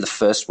it's really the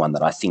first one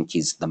that I think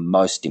is the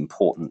most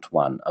important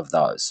one of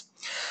those.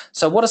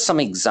 So what are some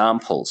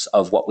examples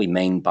of what we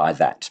mean by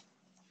that?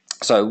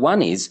 So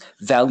one is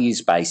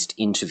values-based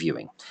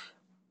interviewing.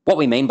 What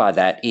we mean by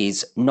that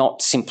is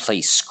not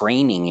simply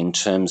screening in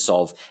terms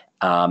of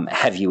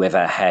have you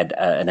ever had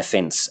an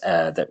offence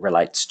that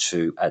relates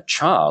to a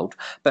child,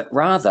 but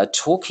rather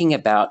talking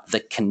about the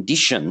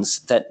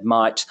conditions that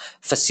might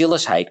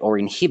facilitate or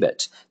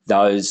inhibit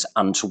those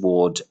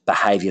untoward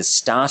behaviours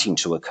starting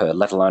to occur,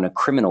 let alone a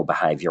criminal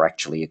behaviour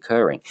actually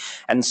occurring.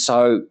 And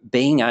so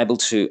being able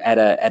to, at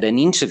an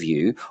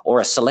interview or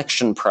a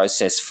selection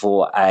process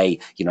for a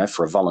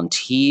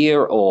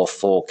volunteer or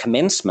for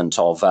commencement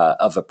of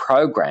a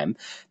program,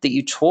 that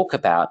you talk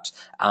about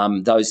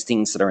those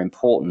things that are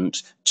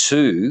important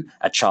to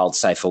a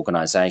child-safe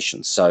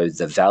organisation. So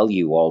the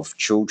value of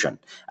children,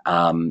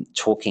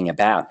 talking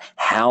about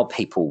how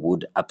people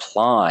would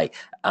apply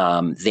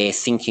their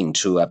thinking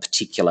to a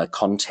particular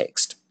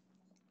context.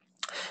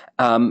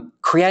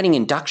 Creating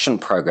induction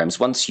programs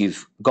once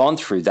you've gone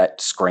through that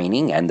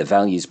screening and the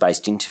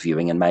values-based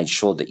interviewing and made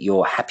sure that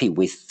you're happy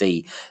with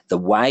the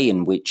way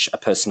in which a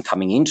person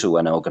coming into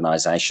an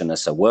organisation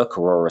as a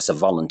worker or as a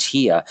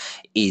volunteer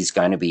is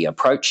going to be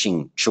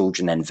approaching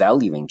children and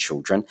valuing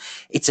children.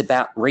 It's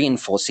about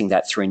reinforcing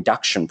that through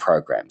induction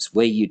programs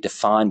where you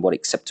define what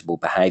acceptable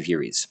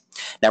behaviour is.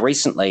 Now,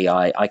 recently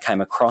I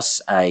came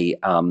across a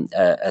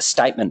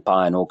statement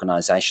by an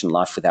organisation,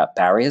 Life Without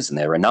Barriers, and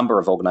there are a number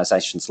of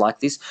organisations like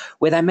this,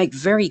 where they make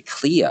very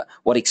clear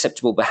what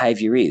acceptable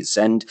behaviour is.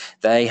 And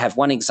they have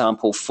one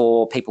example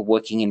for people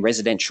working in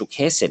residential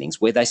care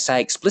settings where they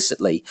say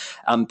explicitly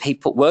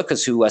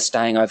workers who are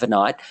staying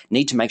overnight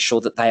need to make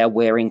sure that they are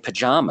wearing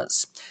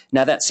pyjamas.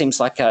 Now, that seems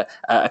like a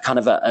kind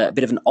of a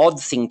bit of an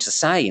odd thing to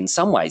say in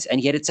some ways,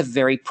 and yet it's a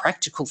very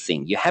practical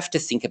thing. You have to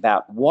think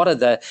about what are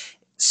the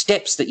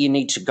steps that you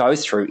need to go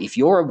through. If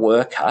you're a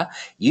worker,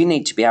 you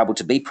need to be able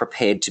to be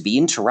prepared to be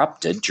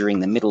interrupted during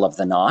the middle of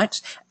the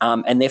night,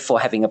 and therefore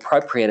having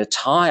appropriate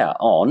attire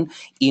on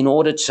in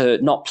order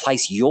to not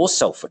place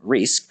yourself at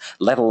risk,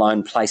 let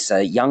alone place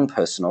a young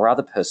person or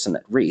other person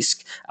at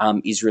risk,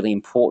 is really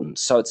important.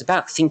 So it's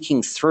about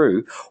thinking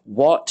through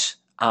what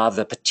are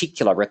the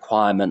particular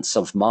requirements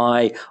of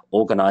my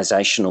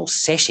organisational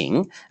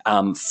setting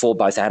for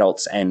both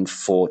adults and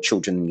for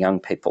children and young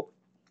people.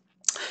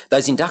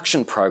 Those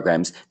induction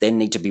programs then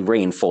need to be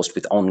reinforced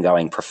with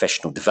ongoing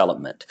professional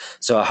development.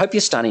 So I hope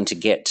you're starting to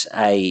get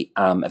a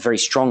very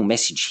strong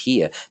message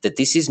here that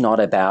this is not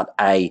about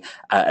a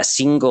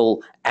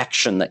single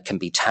action that can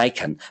be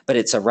taken, but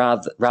it's a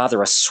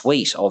rather a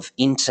suite of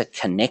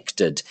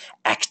interconnected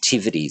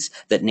activities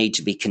that need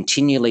to be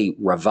continually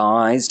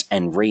revised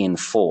and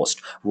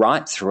reinforced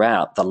right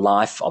throughout the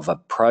life of a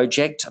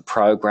project, a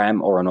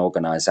program, or an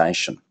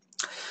organisation.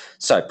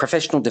 So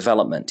professional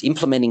development,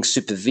 implementing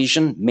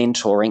supervision,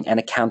 mentoring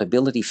and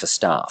accountability for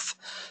staff.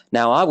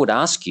 Now, I would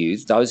ask you,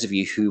 those of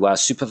you who are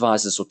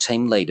supervisors or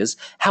team leaders,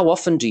 how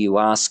often do you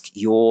ask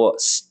your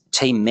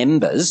team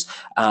members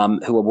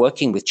who are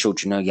working with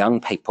children or young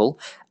people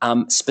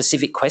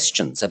specific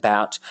questions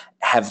about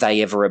have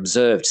they ever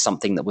observed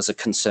something that was a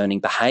concerning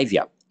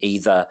behaviour,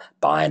 either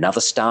by another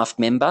staff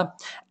member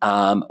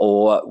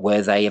or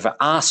were they ever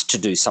asked to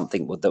do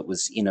something that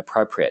was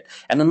inappropriate?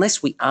 And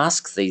unless we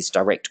ask these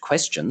direct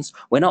questions,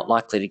 we're not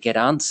likely to get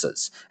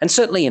answers. And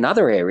certainly in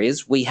other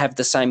areas, we have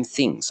the same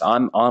things.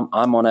 I'm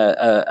on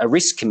a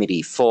risk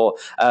committee for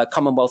a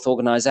Commonwealth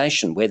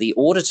organisation where the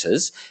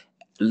auditors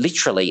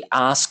literally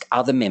ask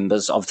other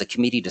members of the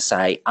committee to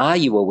say, are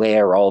you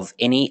aware of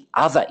any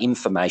other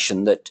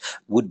information that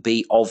would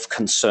be of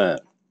concern?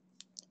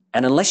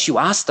 And unless you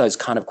ask those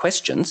kind of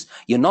questions,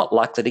 you're not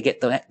likely to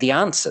get the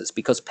answers,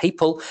 because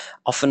people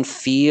often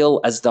feel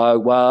as though,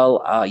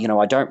 well,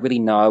 I don't really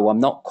know. I'm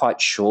not quite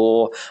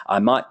sure. I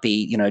might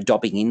be,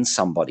 dobbing in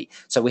somebody.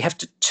 So we have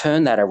to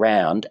turn that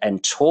around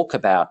and talk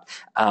about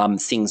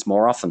things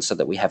more often so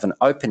that we have an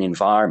open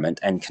environment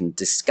and can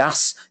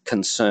discuss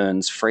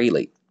concerns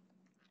freely.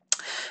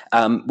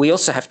 We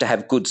also have to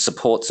have good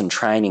supports and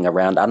training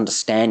around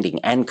understanding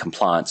and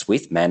compliance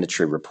with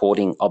mandatory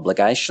reporting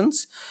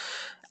obligations.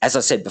 As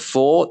I said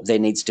before, there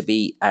needs to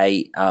be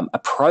a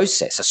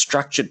process, a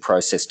structured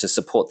process to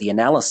support the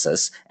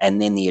analysis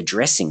and then the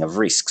addressing of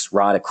risks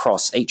right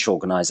across each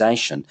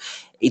organisation.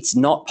 It's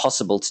not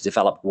possible to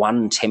develop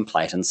one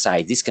template and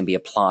say this can be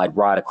applied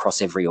right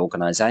across every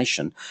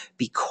organisation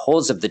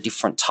because of the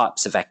different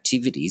types of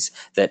activities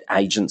that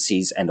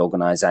agencies and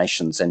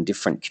organisations and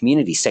different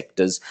community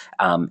sectors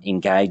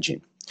engage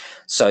in.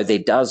 So there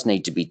does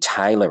need to be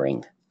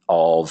tailoring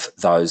of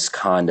those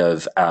kind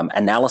of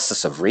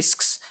analysis of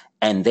risks,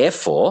 and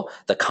therefore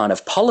the kind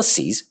of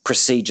policies,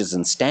 procedures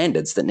and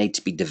standards that need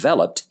to be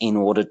developed in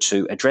order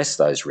to address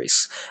those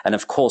risks. And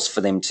of course,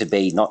 for them to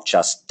be not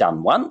just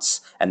done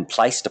once and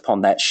placed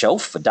upon that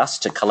shelf for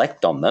dust to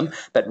collect on them,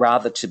 but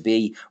rather to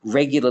be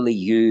regularly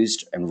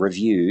used and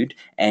reviewed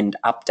and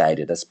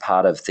updated as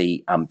part of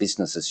the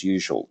business as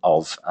usual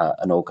of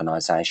an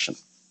organisation.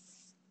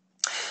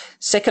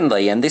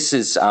 Secondly, and this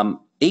is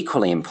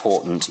equally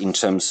important in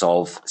terms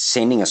of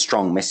sending a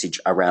strong message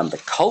around the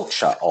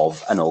culture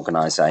of an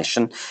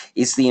organisation,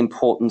 is the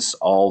importance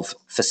of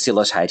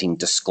facilitating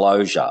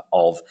disclosure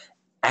of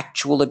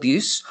actual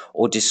abuse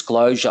or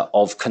disclosure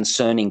of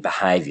concerning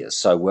behaviours.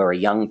 So where a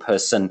young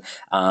person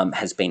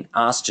has been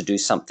asked to do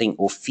something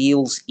or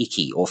feels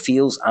icky or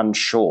feels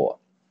unsure.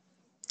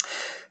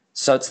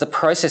 So it's the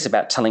process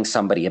about telling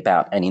somebody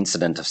about an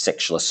incident of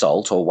sexual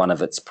assault or one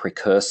of its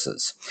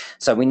precursors.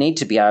 So we need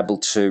to be able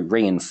to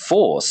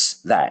reinforce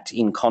that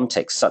in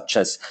contexts such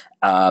as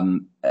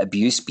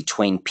abuse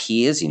between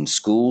peers in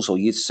schools or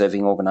youth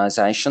serving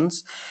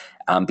organisations,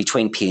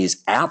 between peers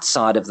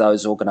outside of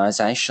those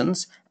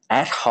organisations,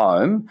 at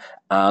home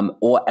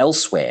or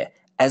elsewhere,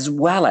 as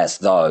well as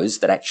those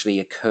that actually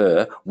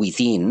occur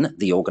within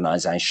the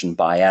organisation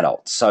by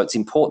adults. So it's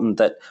important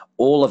that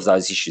all of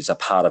those issues are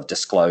part of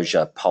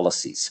disclosure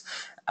policies.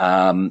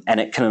 And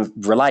it can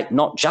relate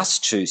not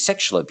just to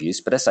sexual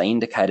abuse, but as I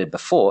indicated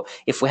before,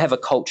 if we have a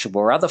culture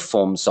where other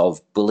forms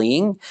of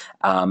bullying,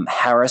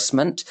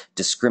 harassment,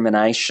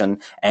 discrimination,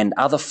 and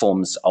other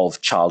forms of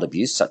child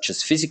abuse, such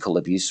as physical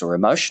abuse or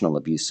emotional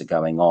abuse, are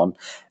going on,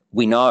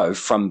 we know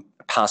from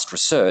past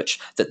research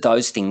that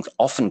those things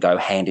often go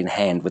hand in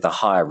hand with a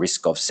higher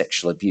risk of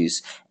sexual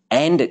abuse.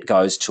 And it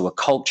goes to a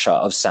culture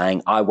of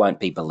saying, I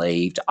won't be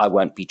believed, I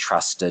won't be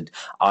trusted,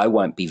 I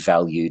won't be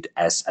valued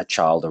as a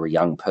child or a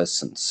young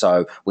person.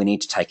 So we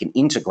need to take an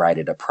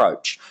integrated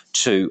approach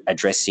to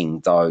addressing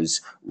those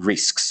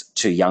risks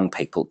to young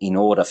people in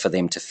order for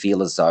them to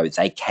feel as though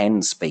they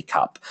can speak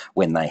up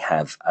when they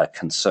have a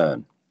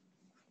concern.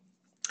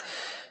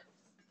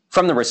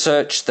 From the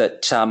research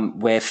that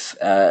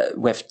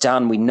we've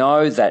done, we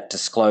know that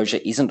disclosure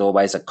isn't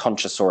always a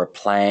conscious or a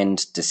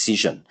planned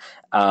decision.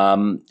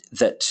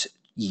 That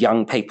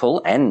young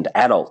people and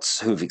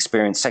adults who've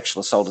experienced sexual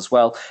assault as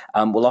well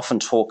will often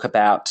talk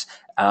about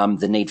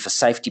the need for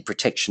safety,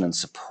 protection and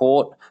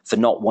support, for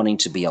not wanting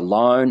to be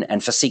alone,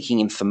 and for seeking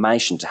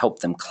information to help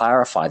them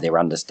clarify their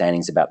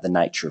understandings about the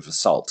nature of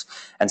assault.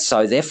 And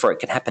so therefore it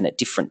can happen at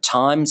different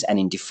times and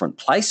in different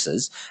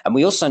places. And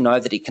we also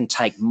know that it can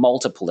take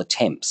multiple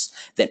attempts,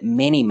 that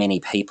many, many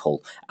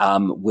people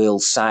will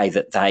say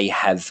that they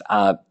have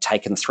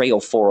taken 3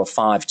 or 4 or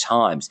 5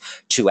 times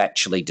to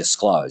actually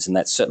disclose. And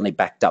that's certainly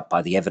backed up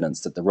by the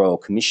evidence that the Royal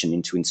Commission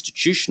into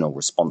Institutional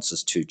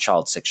Responses to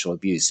Child Sexual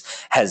Abuse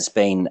has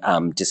been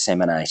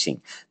disseminating,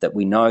 that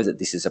we know that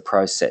this is a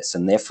process.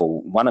 And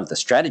therefore, one of the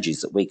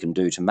strategies that we can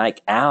do to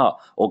make our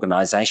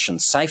organisation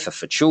safer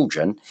for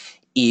children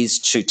is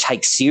to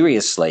take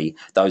seriously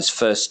those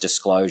first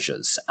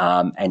disclosures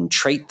and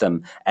treat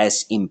them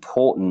as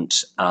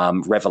important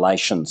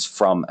revelations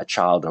from a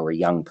child or a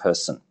young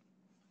person.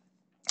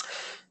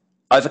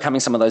 Overcoming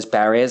some of those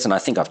barriers, and I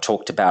think I've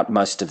talked about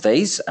most of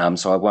these,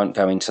 so I won't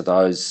go into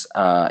those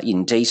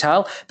in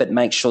detail, but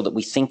make sure that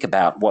we think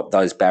about what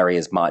those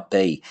barriers might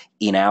be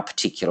in our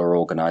particular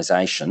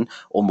organisation,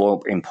 or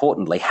more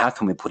importantly, how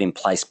can we put in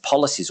place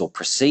policies or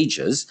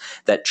procedures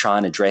that try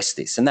and address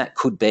this? And that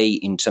could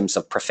be in terms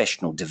of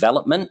professional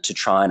development to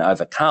try and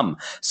overcome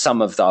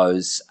some of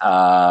those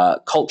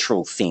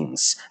cultural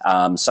things,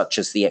 such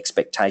as the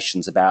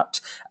expectations about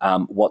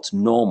what's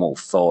normal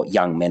for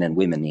young men and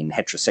women in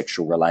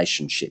heterosexual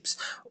relationships,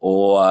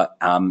 or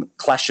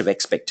clash of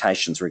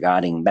expectations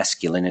regarding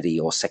masculinity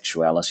or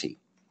sexuality.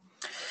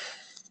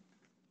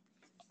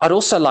 I'd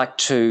also like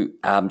to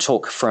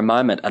talk for a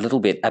moment a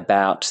little bit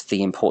about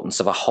the importance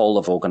of a whole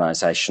of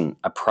organisation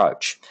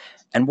approach.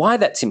 And why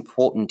that's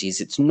important is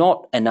it's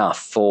not enough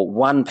for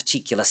one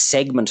particular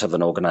segment of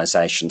an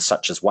organisation,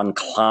 such as one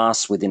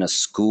class within a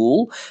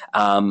school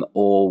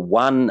or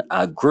one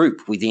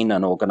group within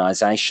an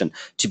organisation,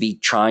 to be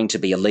trying to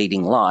be a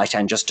leading light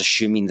and just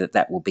assuming that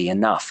that will be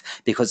enough,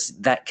 because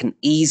that can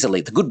easily,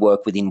 the good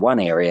work within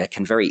one area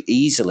can very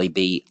easily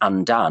be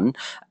undone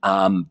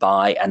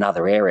by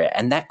another area.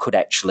 And that could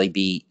actually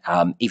be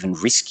even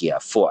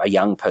riskier for a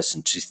young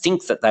person to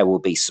think that they will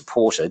be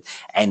supported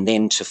and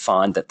then to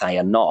find that they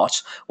are not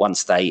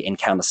once they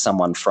encounter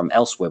someone from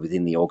elsewhere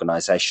within the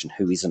organisation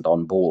who isn't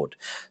on board.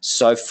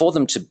 So for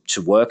them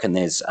to work, and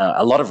there's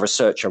a lot of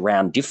research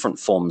around different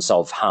forms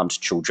of harm to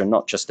children,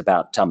 not just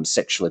about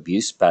sexual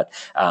abuse, but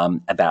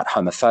about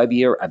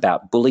homophobia,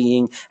 about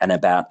bullying, and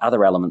about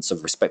other elements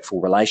of respectful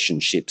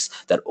relationships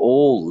that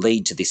all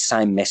lead to this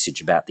same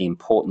message about the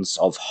importance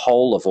of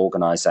whole of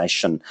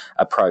organisation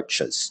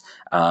approaches.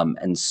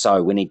 And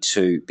so we need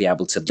to be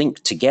able to link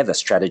together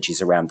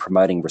strategies around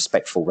promoting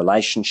respectful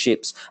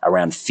relationships,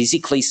 around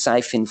physically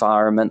safe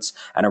environments,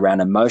 and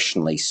around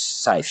emotionally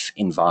safe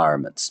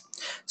environments.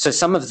 So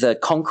some of the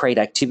concrete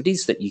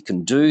activities that you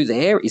can do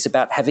there is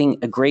about having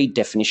agreed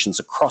definitions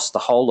across the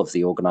whole of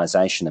the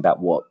organisation about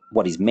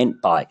what is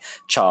meant by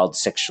child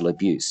sexual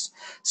abuse.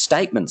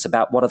 Statements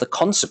about what are the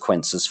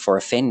consequences for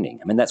offending.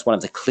 I mean, that's one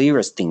of the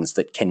clearest things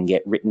that can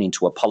get written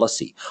into a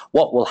policy.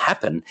 What will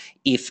happen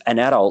if an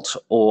adult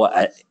or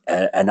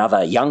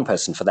another young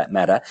person, for that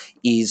matter,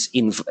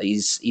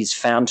 is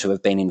found to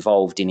have been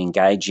involved in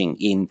engaging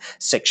in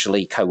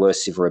sexually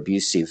coercive or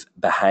abusive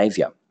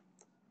behaviour?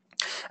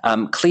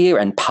 Clear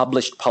and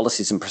published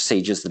policies and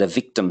procedures that are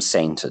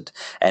victim-centred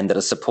and that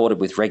are supported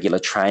with regular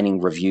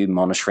training, review,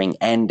 monitoring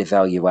and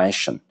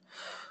evaluation.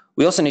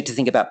 We also need to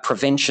think about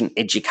prevention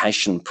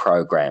education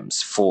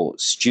programs for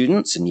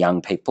students and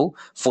young people,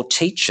 for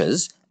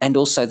teachers and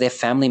also their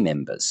family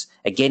members.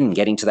 Again,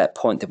 getting to that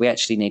point that we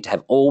actually need to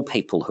have all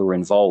people who are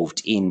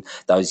involved in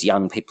those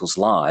young people's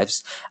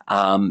lives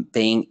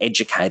being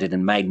educated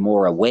and made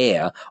more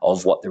aware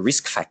of what the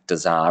risk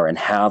factors are and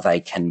how they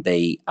can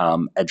be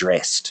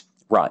addressed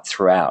right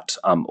throughout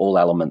all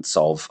elements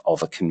of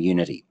a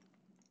community.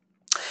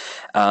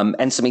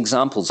 And some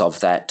examples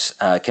of that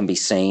can be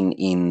seen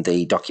in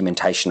the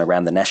documentation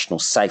around the National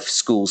Safe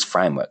Schools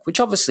Framework, which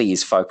obviously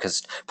is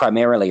focused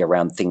primarily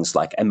around things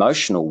like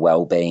emotional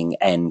well-being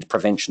and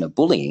prevention of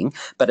bullying,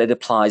 but it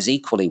applies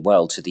equally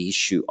well to the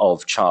issue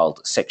of child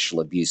sexual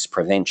abuse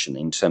prevention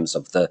in terms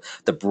of the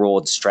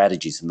broad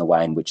strategies and the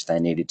way in which they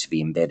needed to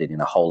be embedded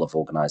in a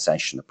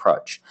whole-of-organisation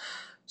approach.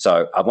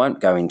 So I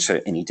won't go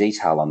into any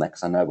detail on that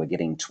because I know we're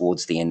getting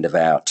towards the end of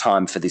our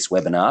time for this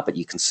webinar, but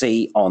you can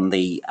see on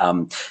the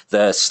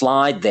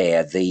slide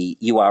there the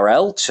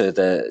URL to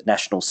the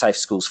National Safe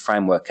Schools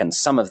Framework and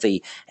some of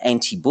the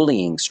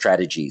anti-bullying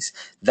strategies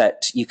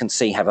that you can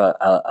see have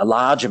a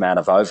large amount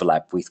of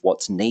overlap with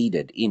what's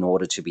needed in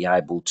order to be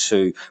able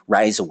to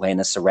raise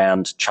awareness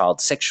around child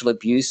sexual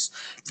abuse,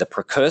 the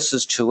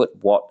precursors to it,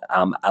 what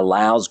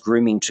allows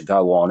grooming to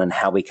go on and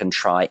how we can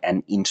try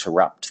and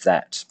interrupt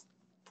that.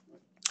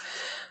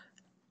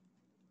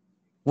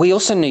 We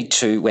also need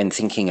to, when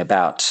thinking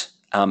about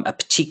a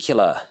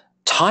particular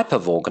type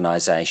of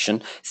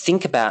organisation,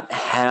 think about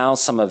how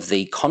some of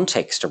the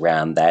context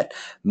around that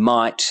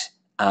might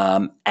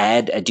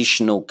add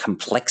additional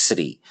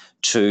complexity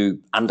to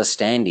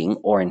understanding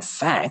or, in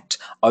fact,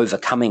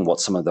 overcoming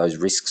what some of those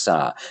risks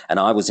are. And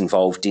I was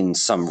involved in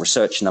some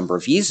research a number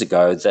of years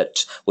ago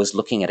that was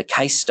looking at a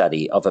case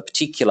study of a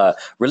particular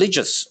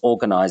religious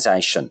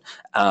organisation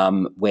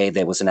where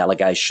there was an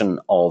allegation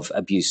of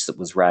abuse that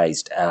was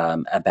raised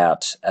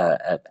about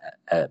a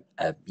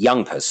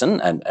young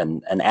person,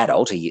 an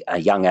adult, a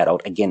young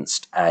adult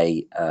against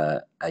a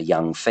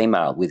young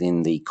female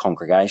within the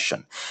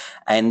congregation.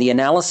 And the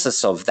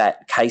analysis of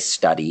that case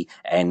study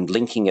and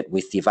linking it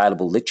with the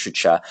available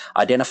literature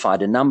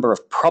identified a number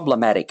of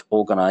problematic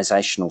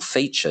organisational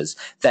features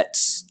that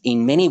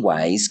in many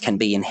ways can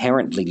be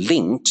inherently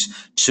linked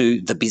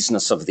to the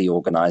business of the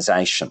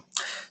organisation.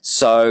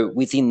 So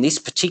within this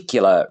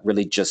particular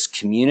religious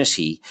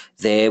community,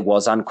 there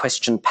was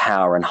unquestioned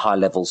power and high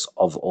levels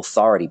of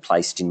authority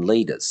placed in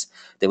leaders.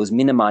 There was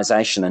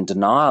minimisation and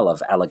denial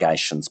of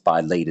allegations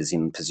by leaders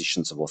in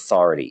positions of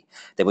authority.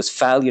 There was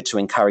failure to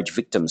encourage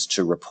victims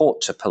to report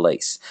to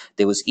police.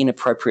 There was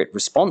inappropriate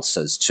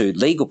responses to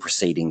legal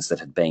proceedings that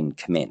had been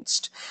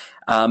commenced.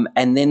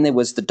 And then there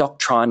was the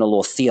doctrinal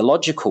or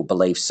theological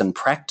beliefs and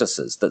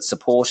practices that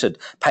supported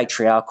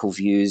patriarchal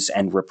views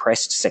and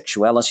repressed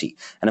sexuality.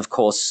 And of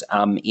course,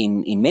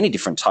 in many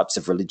different types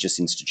of religious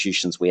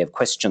institutions, we have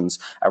questions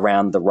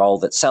around the role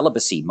that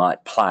celibacy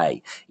might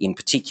play in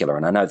particular.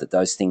 And I know that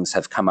those things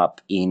have come up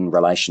in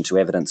relation to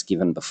evidence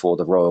given before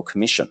the Royal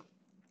Commission.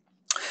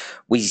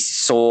 We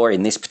saw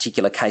in this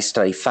particular case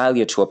study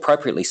failure to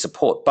appropriately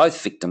support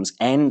both victims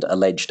and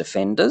alleged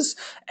offenders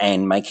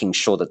and making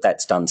sure that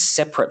that's done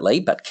separately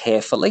but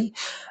carefully.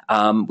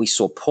 We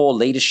saw poor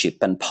leadership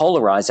and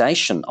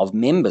polarisation of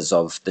members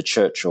of the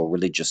church or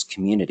religious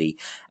community.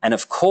 And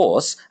of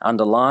course,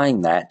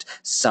 underlying that,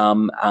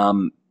 some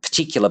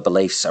particular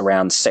beliefs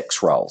around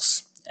sex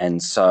roles.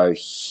 And so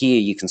here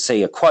you can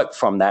see a quote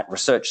from that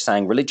research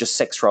saying religious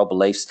sex role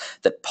beliefs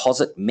that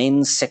posit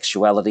men's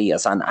sexuality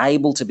as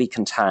unable to be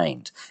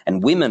contained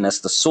and women as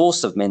the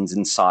source of men's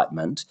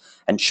incitement,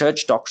 and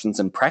church doctrines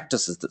and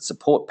practices that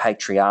support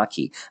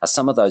patriarchy are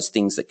some of those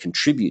things that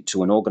contribute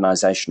to an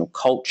organisational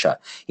culture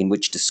in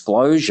which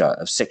disclosure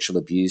of sexual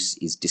abuse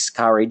is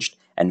discouraged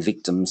and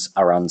victims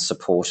are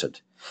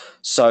unsupported.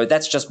 So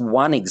that's just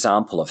one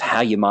example of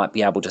how you might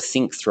be able to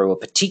think through a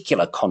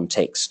particular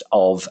context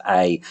of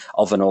an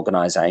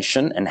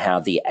organisation and how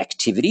the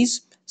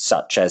activities,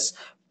 such as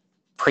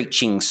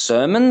preaching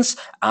sermons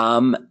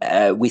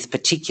with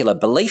particular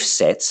belief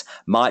sets,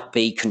 might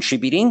be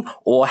contributing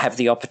or have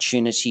the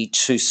opportunity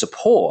to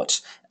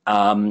support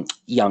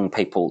young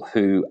people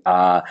who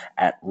are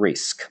at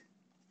risk.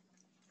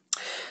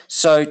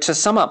 So to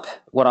sum up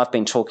what I've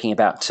been talking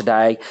about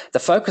today, the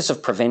focus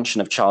of prevention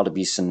of child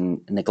abuse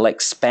and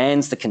neglect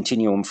spans the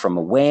continuum from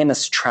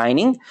awareness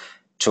training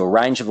to a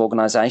range of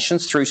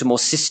organisations through to more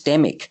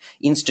systemic,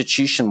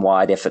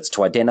 institution-wide efforts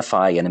to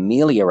identify and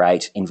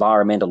ameliorate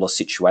environmental or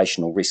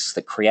situational risks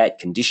that create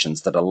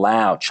conditions that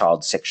allow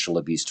child sexual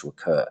abuse to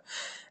occur.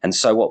 And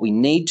so what we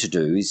need to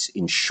do is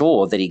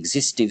ensure that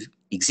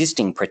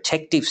existing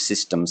protective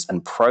systems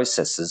and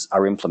processes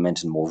are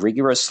implemented more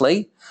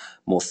rigorously,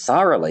 more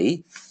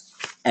thoroughly,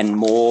 and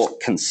more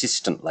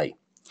consistently.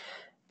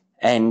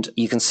 And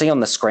you can see on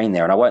the screen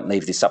there, and I won't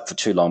leave this up for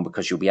too long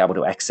because you'll be able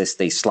to access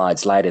these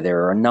slides later,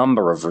 there are a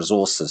number of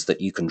resources that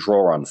you can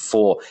draw on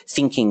for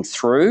thinking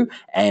through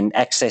and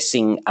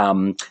accessing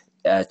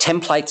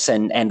templates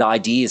and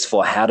ideas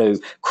for how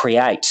to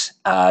create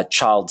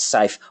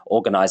child-safe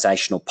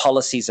organisational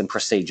policies and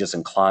procedures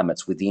and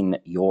climates within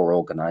your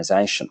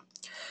organisation.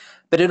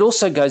 But it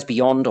also goes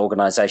beyond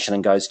organisation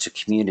and goes to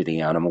community.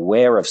 And I'm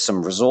aware of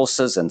some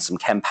resources and some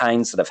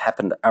campaigns that have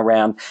happened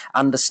around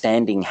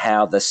understanding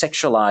how the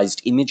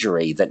sexualised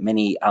imagery that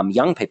many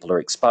young people are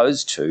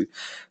exposed to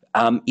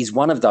is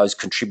one of those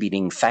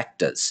contributing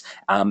factors.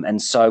 And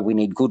so we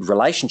need good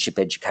relationship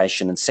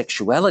education and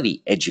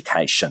sexuality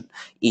education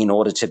in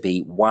order to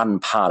be one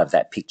part of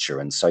that picture.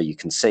 And so you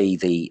can see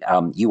the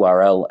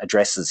URL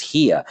addresses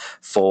here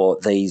for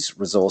these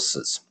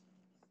resources.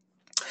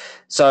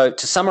 So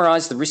to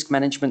summarise the risk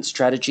management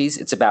strategies,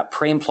 it's about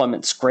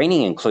pre-employment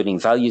screening, including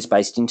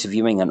values-based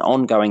interviewing and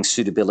ongoing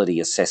suitability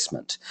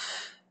assessment.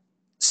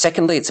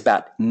 Secondly, it's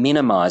about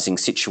minimising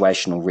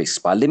situational risks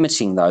by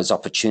limiting those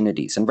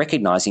opportunities and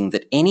recognising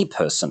that any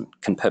person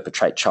can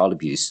perpetrate child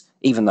abuse,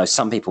 even though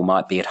some people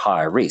might be at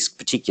higher risk,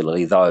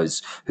 particularly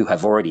those who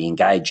have already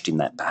engaged in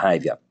that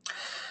behaviour.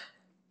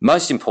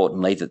 Most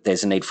importantly, that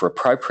there's a need for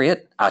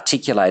appropriate,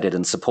 articulated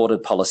and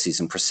supported policies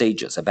and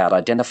procedures about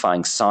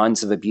identifying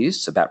signs of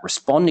abuse, about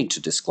responding to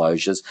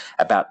disclosures,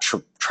 about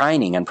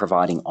training and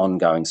providing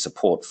ongoing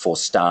support for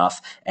staff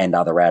and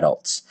other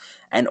adults.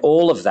 And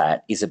all of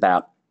that is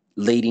about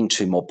leading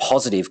to more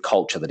positive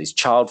culture that is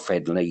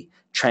child-friendly,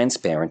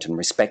 transparent and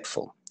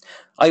respectful.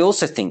 I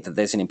also think that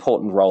there's an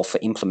important role for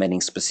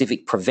implementing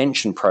specific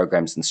prevention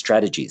programs and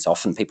strategies.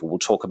 Often people will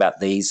talk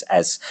about these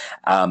as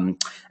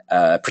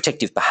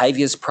protective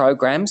behaviours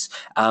programs,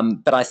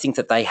 but I think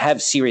that they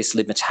have serious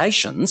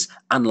limitations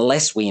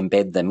unless we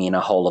embed them in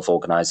a whole of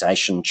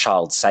organisation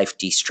child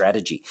safety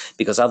strategy,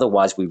 because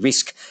otherwise we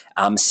risk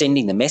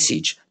sending the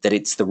message that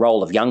it's the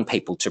role of young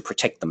people to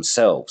protect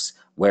themselves,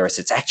 whereas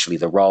it's actually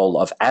the role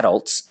of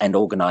adults and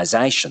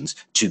organisations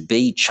to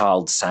be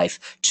child safe,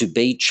 to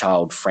be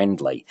child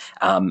friendly.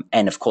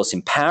 And of course,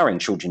 empowering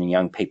children and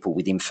young people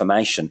with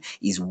information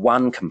is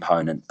one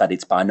component, but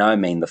it's by no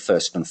means the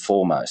first and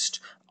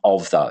foremost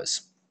of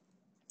those.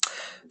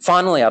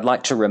 Finally, I'd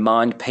like to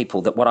remind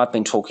people that what I've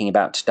been talking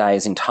about today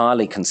is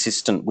entirely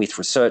consistent with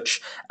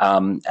research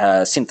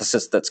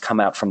synthesis that's come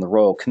out from the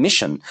Royal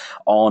Commission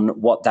on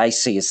what they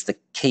see as the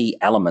key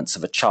elements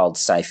of a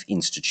child-safe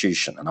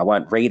institution. And I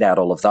won't read out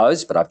all of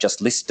those, but I've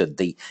just listed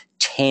the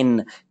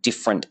 10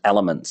 different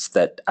elements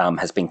that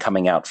has been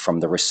coming out from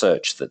the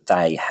research that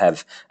they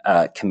have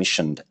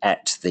commissioned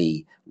at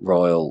the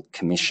Royal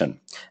Commission.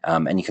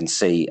 And you can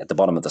see at the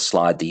bottom of the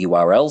slide the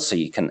URL, so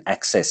you can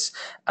access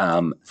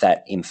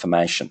that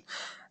information.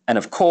 And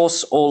of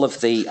course, all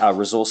of the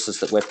resources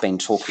that we've been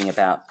talking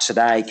about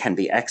today can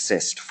be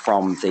accessed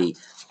from the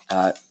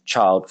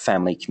Child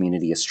Family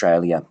Community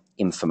Australia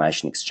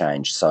Information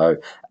Exchange. So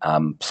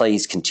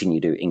please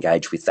continue to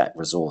engage with that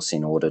resource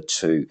in order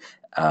to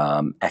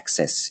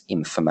access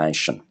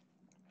information.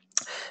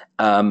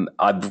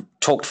 I've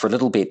talked for a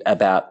little bit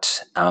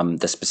about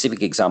the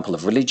specific example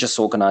of religious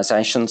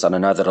organisations, and I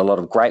know that a lot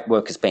of great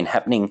work has been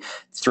happening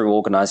through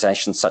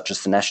organisations such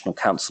as the National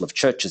Council of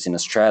Churches in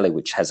Australia,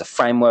 which has a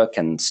framework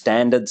and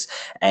standards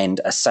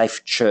and a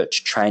safe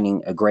church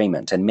training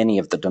agreement. And many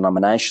of the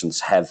denominations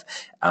have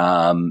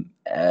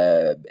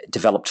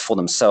developed for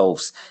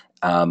themselves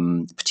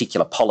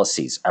particular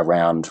policies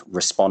around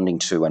responding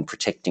to and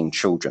protecting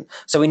children.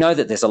 So we know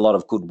that there's a lot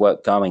of good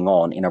work going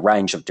on in a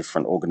range of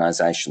different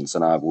organisations,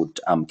 and I would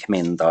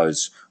commend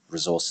those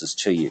resources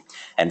to you.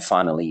 And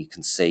finally, you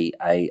can see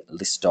a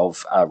list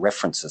of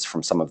references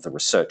from some of the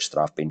research that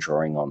I've been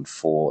drawing on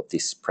for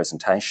this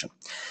presentation.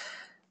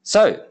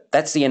 So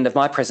that's the end of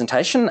my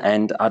presentation,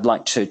 and I'd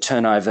like to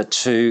turn over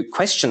to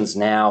questions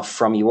now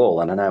from you all.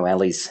 And I know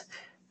Ali's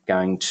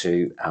going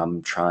to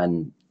try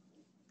and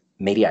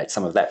mediate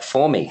some of that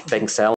for me. Thanks, Al.